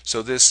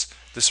 So this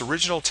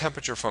original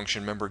temperature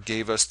function, remember,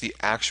 gave us the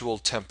actual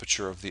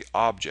temperature of the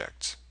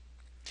object.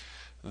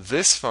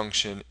 This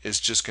function is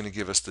just going to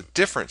give us the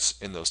difference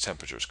in those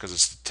temperatures because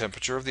it's the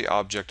temperature of the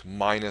object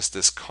minus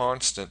this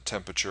constant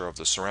temperature of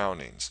the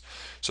surroundings.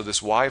 So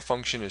this y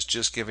function is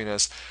just giving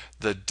us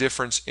the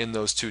difference in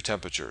those two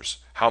temperatures.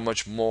 How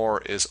much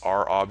more is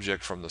our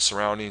object from the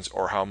surroundings,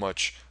 or how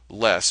much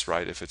less,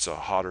 right, if it's a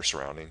hotter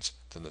surroundings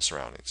than the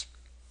surroundings.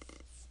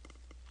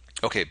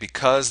 Okay,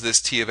 because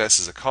this T of s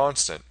is a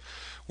constant,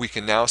 we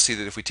can now see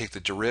that if we take the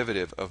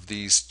derivative of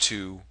these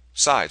two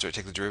sides, right,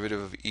 take the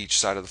derivative of each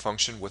side of the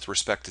function with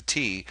respect to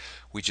t,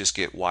 we just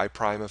get y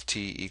prime of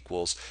t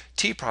equals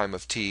t prime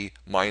of t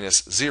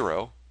minus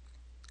 0,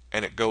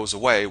 and it goes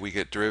away. We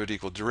get derivative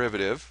equal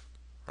derivative,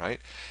 right,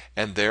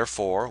 and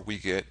therefore we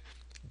get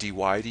dy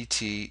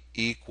dt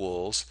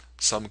equals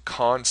some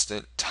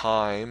constant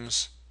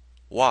times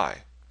y.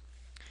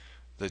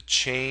 The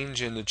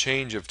change in the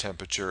change of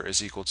temperature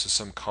is equal to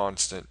some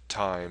constant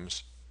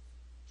times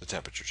the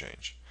temperature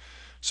change.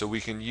 So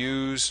we can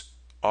use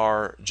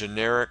our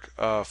generic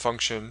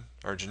function,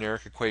 our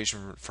generic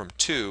equation from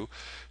 2,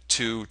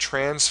 to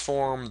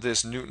transform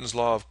this Newton's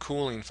law of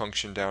cooling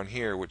function down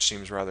here, which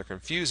seems rather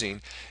confusing,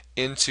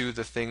 into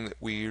the thing that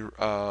we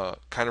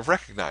kind of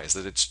recognize,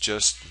 that it's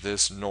just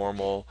this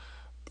normal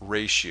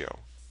ratio.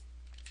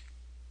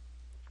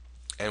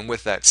 And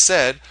with that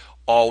said,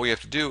 all we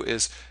have to do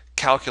is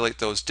calculate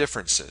those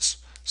differences.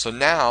 So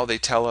now they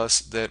tell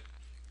us that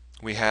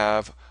we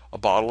have a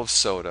bottle of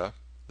soda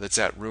that's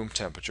at room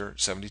temperature,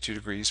 72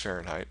 degrees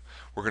Fahrenheit.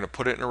 We're going to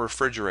put it in a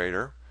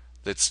refrigerator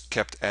that's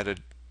kept at a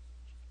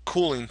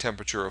cooling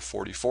temperature of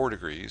 44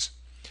 degrees.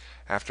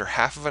 After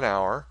half of an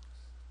hour,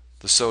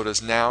 the soda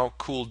is now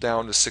cooled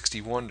down to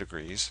 61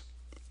 degrees.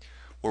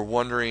 We're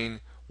wondering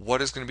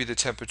what is going to be the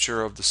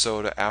temperature of the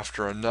soda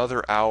after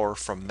another hour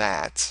from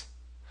that,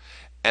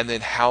 and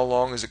then how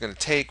long is it going to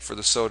take for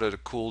the soda to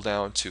cool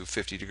down to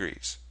 50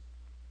 degrees.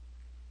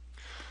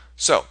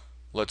 So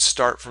let's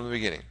start from the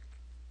beginning.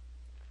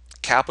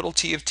 Capital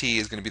T of t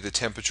is going to be the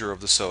temperature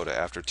of the soda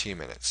after t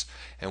minutes.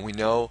 And we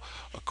know,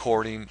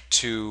 according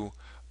to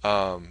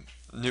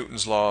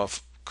Newton's law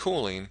of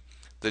cooling,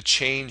 the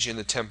change in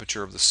the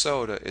temperature of the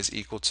soda is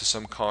equal to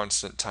some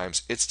constant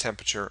times its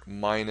temperature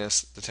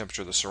minus the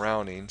temperature of the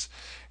surroundings.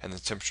 And the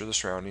temperature of the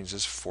surroundings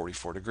is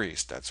 44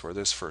 degrees. That's where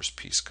this first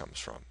piece comes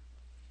from.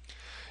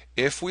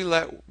 if we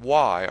let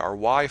y, our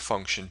y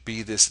function,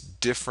 be this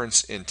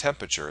difference in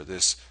temperature,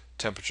 this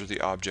temperature of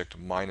the object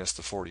minus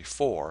the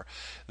 44,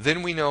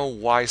 then we know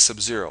y sub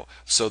 0.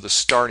 So the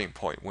starting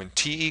point, when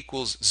t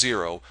equals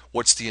 0,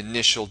 what's the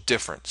initial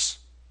difference?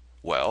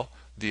 Well,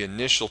 the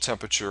initial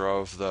temperature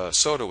of the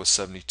soda was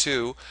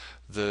 72,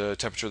 the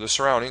temperature of the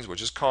surroundings,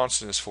 which is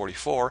constant, is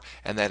 44,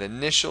 and that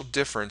initial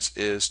difference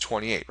is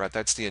 28, right?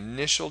 That's the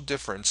initial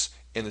difference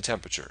in the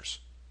temperatures.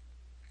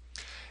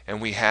 And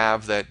we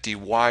have that dy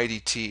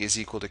dt is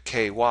equal to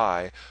ky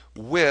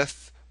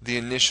with the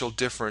initial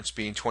difference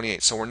being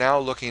 28. So we're now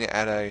looking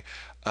at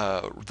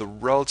the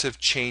relative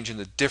change in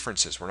the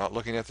differences. We're not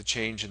looking at the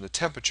change in the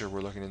temperature,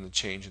 we're looking at the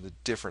change in the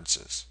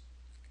differences.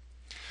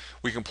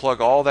 We can plug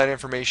all that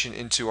information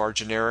into our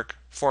generic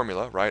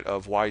formula, right,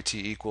 of yt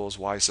equals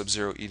y sub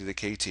 0 e to the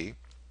kt.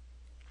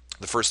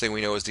 The first thing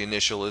we know is the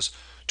initial is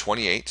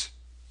 28.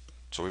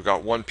 So we've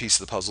got one piece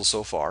of the puzzle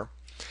so far.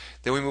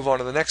 Then we move on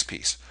to the next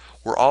piece.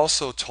 We're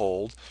also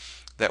told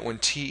that when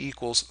t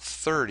equals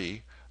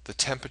 30, the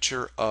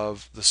temperature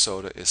of the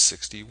soda is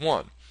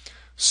 61.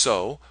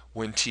 So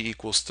when t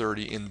equals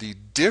 30 in the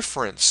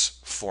difference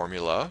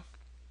formula,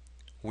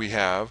 we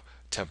have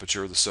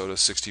temperature of the soda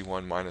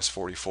 61 minus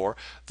 44.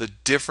 The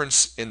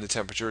difference in the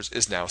temperatures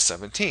is now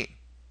 17.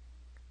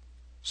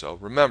 So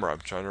remember, I'm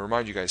trying to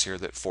remind you guys here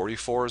that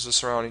 44 is the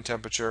surrounding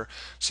temperature,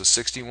 so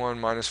 61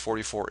 minus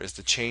 44 is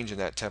the change in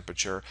that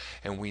temperature,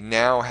 and we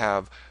now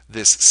have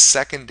this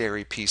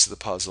secondary piece of the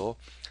puzzle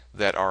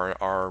that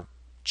our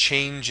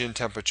change in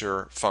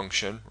temperature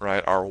function,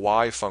 right, our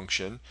y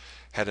function,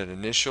 had an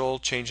initial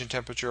change in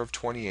temperature of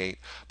 28,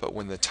 but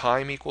when the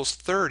time equals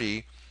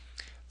 30,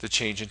 the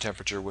change in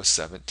temperature was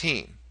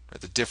 17. Right?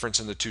 The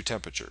difference in the two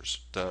temperatures.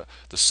 The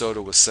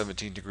soda was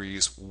 17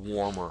 degrees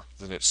warmer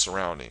than its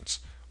surroundings,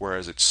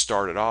 whereas it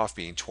started off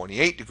being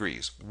 28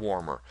 degrees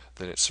warmer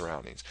than its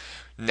surroundings.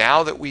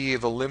 Now that we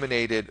have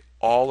eliminated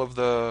all of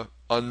the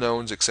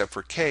unknowns except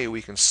for k,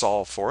 we can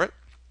solve for it.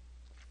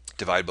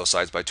 Divide both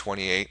sides by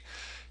 28.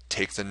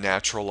 Take the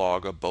natural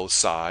log of both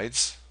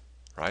sides,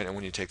 right? And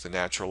when you take the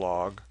natural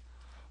log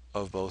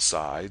of both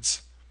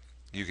sides,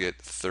 you get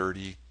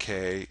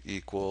 30k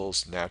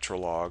equals natural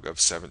log of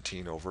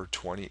 17 over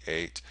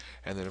 28,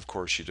 and then of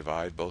course you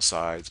divide both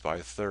sides by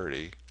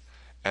 30,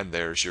 and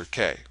there's your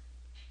k.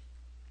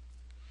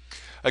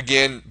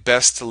 Again,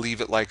 best to leave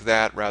it like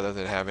that rather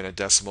than having a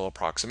decimal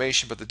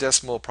approximation, but the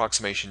decimal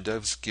approximation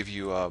does give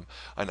you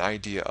an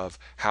idea of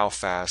how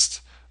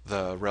fast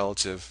the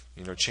relative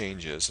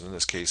change is, and in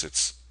this case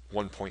it's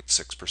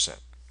 1.6%.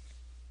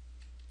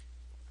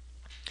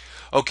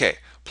 Okay,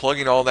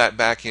 plugging all that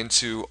back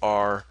into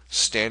our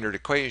standard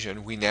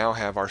equation, we now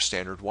have our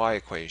standard y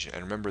equation.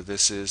 And remember,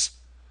 this is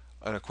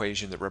an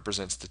equation that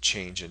represents the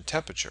change in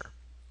temperature.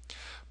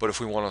 But if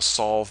we want to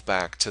solve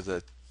back to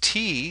the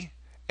t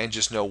and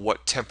just know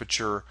what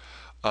temperature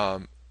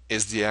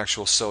is the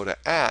actual soda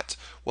at,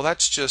 well,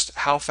 that's just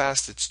how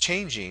fast it's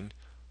changing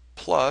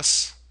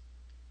plus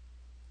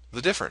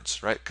the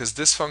difference, right? Because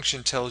this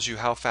function tells you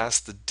how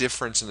fast the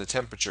difference in the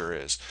temperature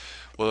is.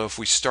 Well, if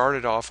we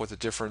started off with a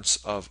difference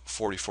of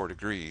 44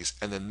 degrees,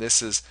 and then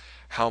this is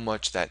how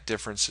much that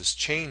difference is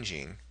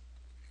changing,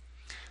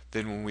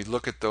 then when we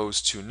look at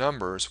those two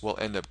numbers, we'll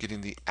end up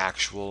getting the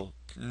actual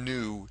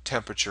new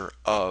temperature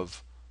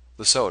of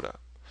the soda.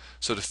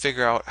 So to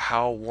figure out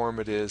how warm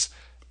it is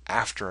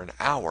after an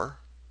hour,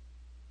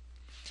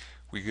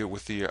 we go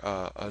with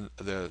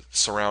the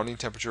surrounding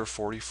temperature of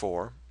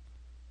 44,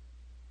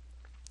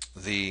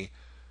 the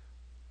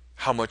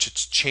how much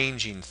it's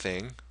changing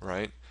thing,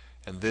 right?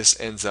 And this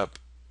ends up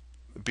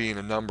being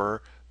a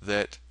number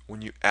that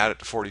when you add it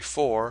to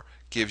 44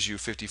 gives you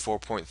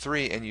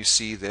 54.3, and you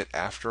see that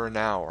after an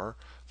hour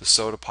the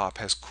soda pop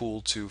has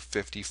cooled to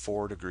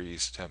 54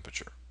 degrees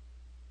temperature.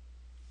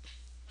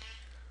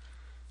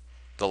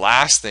 The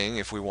last thing,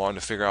 if we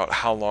wanted to figure out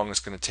how long it's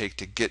going to take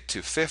to get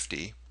to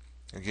 50,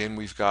 again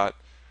we've got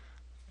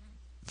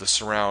the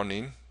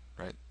surrounding,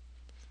 right,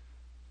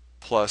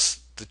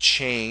 plus the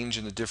change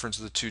in the difference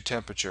of the two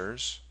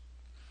temperatures.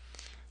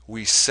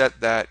 We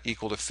set that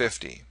equal to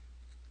 50.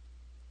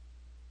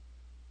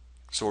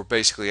 So we're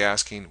basically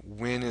asking,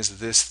 when is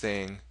this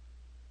thing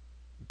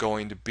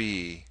going to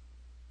be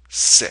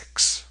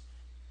 6?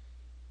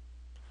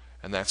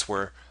 And that's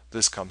where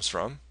this comes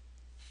from.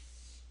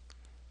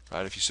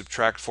 Right? If you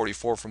subtract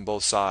 44 from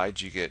both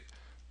sides, you get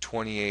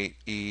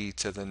 28e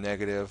to the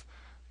negative.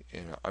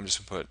 I'm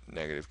just going to put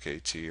negative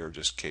kt or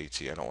just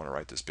kt. I don't want to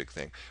write this big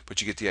thing.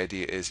 But you get the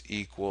idea, is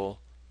equal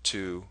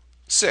to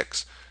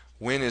 6.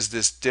 When is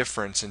this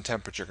difference in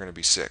temperature going to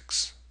be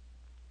 6?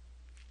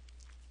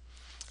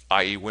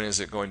 i.e., when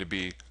is it going to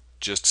be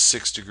just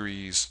 6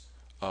 degrees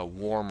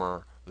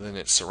warmer than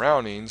its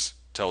surroundings?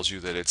 Tells you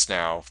that it's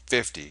now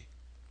 50.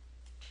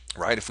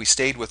 Right? If we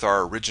stayed with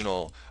our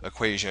original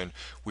equation,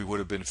 we would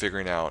have been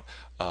figuring out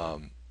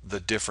the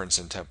difference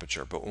in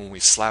temperature. But when we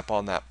slap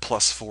on that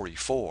plus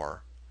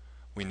 44,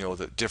 we know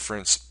that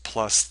difference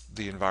plus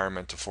the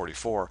environment of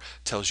 44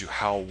 tells you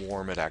how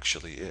warm it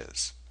actually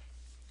is.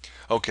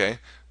 Okay,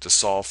 to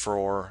solve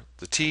for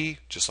the t,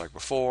 just like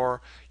before,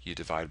 you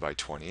divide by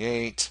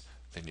 28,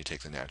 then you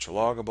take the natural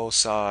log of both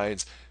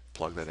sides,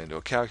 plug that into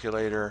a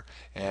calculator,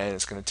 and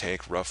it's going to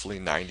take roughly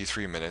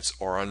 93 minutes,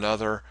 or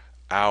another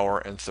hour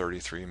and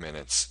 33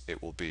 minutes.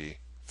 It will be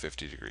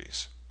 50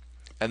 degrees.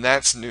 And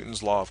that's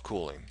Newton's law of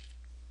cooling.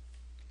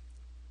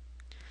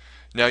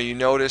 Now you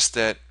notice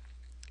that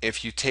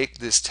if you take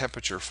this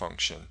temperature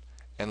function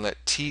and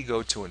let t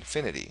go to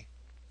infinity,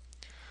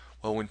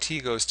 well, when t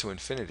goes to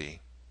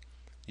infinity,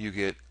 you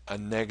get a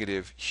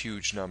negative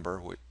huge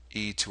number.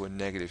 E to a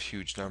negative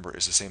huge number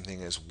is the same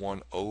thing as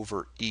 1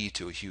 over e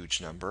to a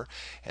huge number,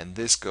 and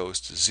this goes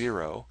to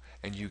 0,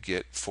 and you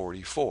get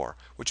 44,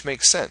 which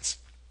makes sense.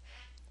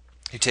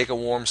 You take a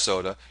warm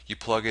soda, you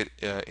plug it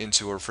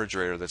into a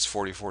refrigerator that's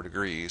 44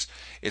 degrees,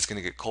 it's going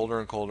to get colder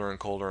and colder and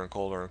colder and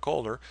colder and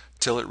colder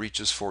till it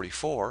reaches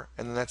 44,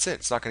 and then that's it.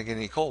 It's not going to get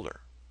any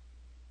colder.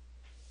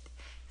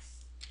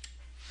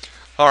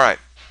 All right,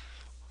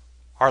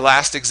 our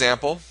last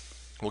example.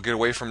 We'll get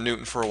away from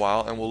Newton for a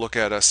while and we'll look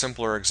at a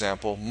simpler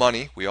example,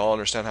 money. We all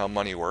understand how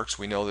money works.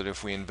 We know that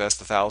if we invest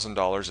 $1,000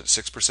 at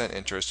 6%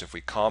 interest, if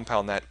we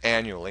compound that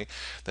annually,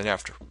 then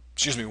after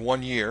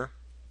 1 year,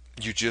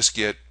 you just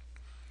get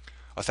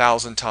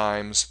 1,000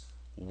 times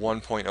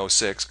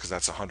 1.06, because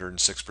that's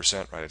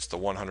 106%, right? It's the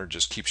 100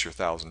 just keeps your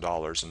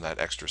 $1,000, and that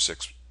extra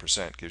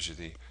 6% gives you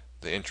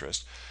the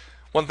interest.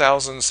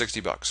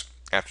 $1,060.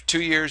 After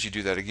 2 years, you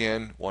do that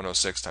again,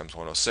 106 times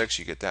 106,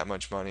 you get that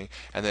much money,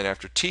 and then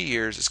after t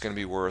years, it's going to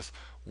be worth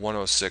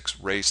 106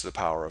 raised to the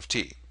power of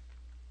t.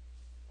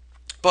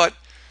 But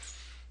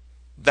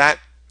that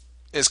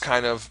is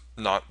kind of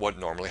not what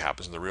normally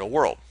happens in the real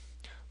world.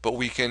 But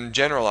we can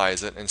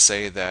generalize it and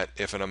say that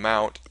if an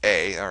amount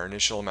A, our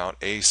initial amount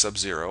A sub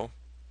 0,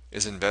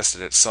 is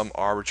invested at some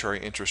arbitrary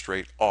interest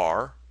rate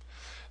R,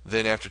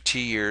 then after t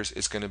years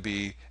it's going to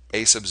be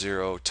A sub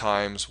 0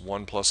 times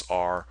 1 plus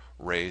R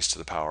raised to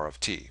the power of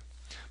t.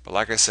 But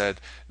like I said,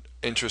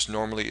 interest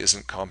normally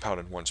isn't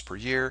compounded once per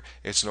year.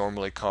 It's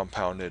normally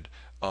compounded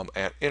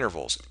at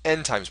intervals,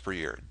 n times per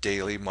year,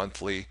 daily,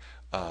 monthly,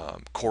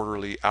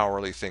 quarterly,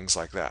 hourly, things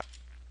like that.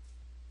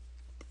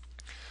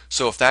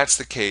 So if that's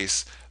the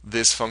case,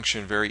 this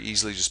function very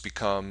easily just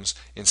becomes,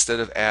 instead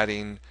of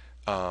adding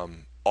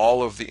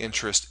all of the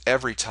interest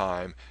every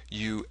time,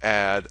 you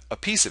add a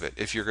piece of it.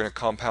 If you're going to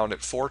compound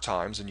it 4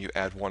 times, and you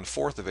add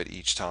 1/4 of it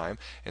each time,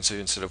 and so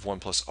instead of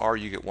 1 plus r,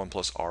 you get 1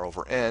 plus r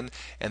over n,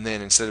 and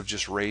then instead of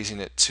just raising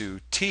it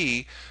to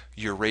t,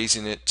 you're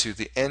raising it to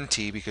the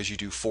nt, because you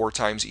do 4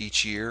 times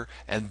each year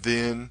and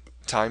then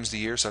times the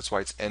year, so that's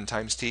why it's n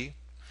times t.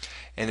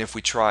 And if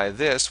we try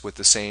this with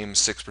the same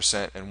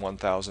 6% and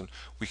 1,000,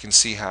 we can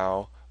see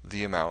how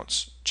the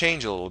amounts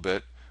change a little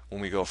bit when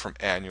we go from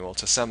annual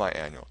to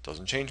semi-annual. It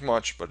doesn't change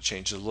much, but it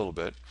changes a little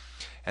bit.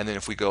 And then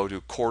if we go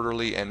to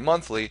quarterly and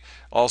monthly,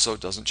 also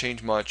it doesn't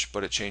change much,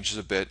 but it changes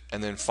a bit.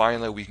 And then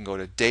finally we can go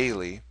to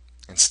daily,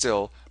 and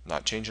still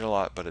not changing a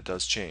lot, but it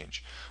does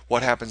change.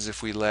 What happens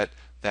if we let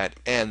that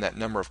n, that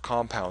number of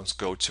compounds,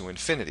 go to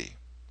infinity?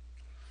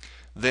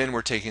 Then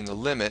we're taking the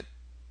limit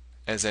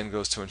as n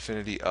goes to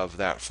infinity of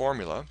that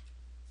formula,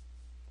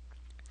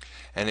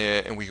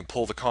 and we can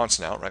pull the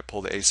constant out, right?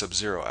 Pull the a sub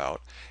 0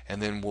 out, and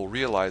then we'll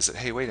realize that,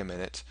 hey, wait a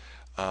minute,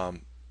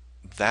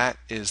 that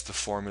is the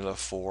formula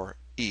for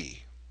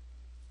E.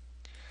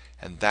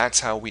 And that's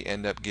how we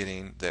end up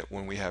getting that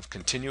when we have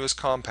continuous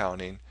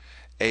compounding,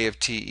 a of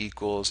t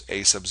equals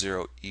a sub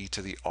 0 e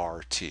to the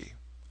rt,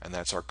 and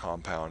that's our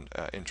compound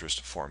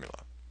interest formula.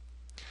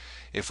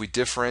 If we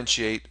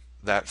differentiate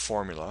that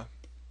formula,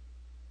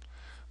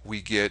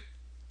 we get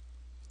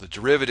the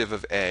derivative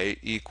of a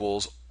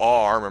equals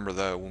r.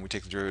 Remember, when we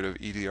take the derivative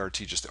of e to the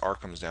rt, just the r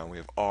comes down. We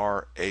have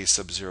r a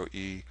sub 0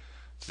 e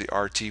to the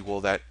rt. Well,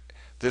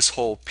 this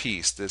whole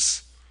piece,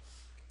 this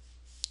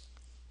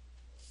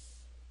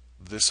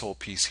whole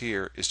piece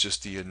here is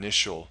just the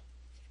initial,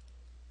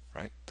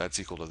 right? That's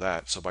equal to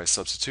that. So by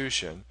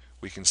substitution,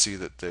 we can see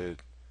that the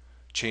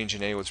change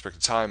in a with respect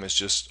to time is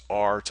just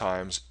r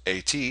times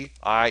at,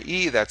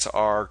 i.e. that's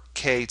our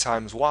k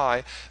times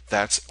y.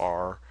 That's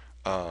our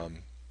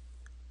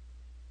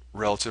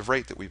relative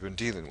rate that we've been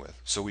dealing with.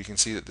 So we can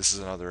see that this is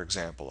another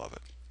example of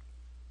it.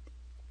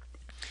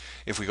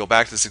 If we go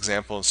back to this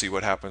example and see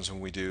what happens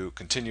when we do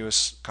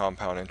continuous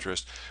compound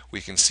interest, we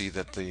can see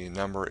that the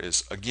number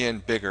is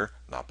again bigger,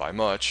 not by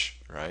much,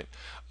 right?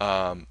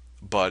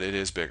 But it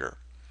is bigger.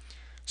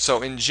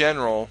 So in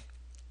general,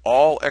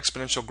 all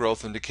exponential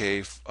growth and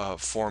decay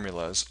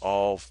formulas,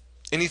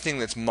 anything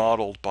that's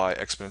modeled by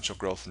exponential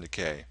growth and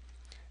decay,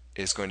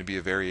 is going to be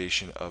a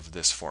variation of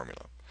this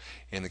formula.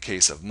 In the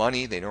case of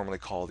money, they normally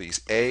call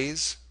these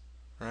A's,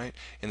 right?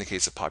 In the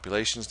case of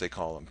populations, they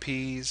call them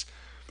P's.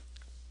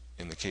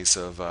 In the case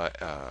of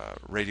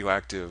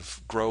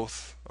radioactive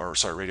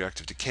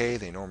decay,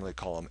 they normally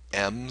call them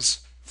M's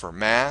for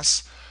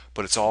mass,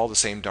 but it's all the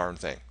same darn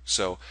thing.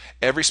 So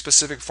every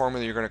specific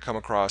formula you're going to come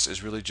across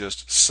is really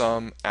just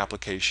some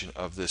application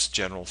of this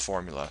general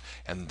formula,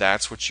 and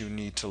that's what you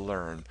need to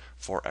learn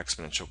for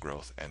exponential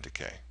growth and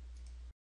decay.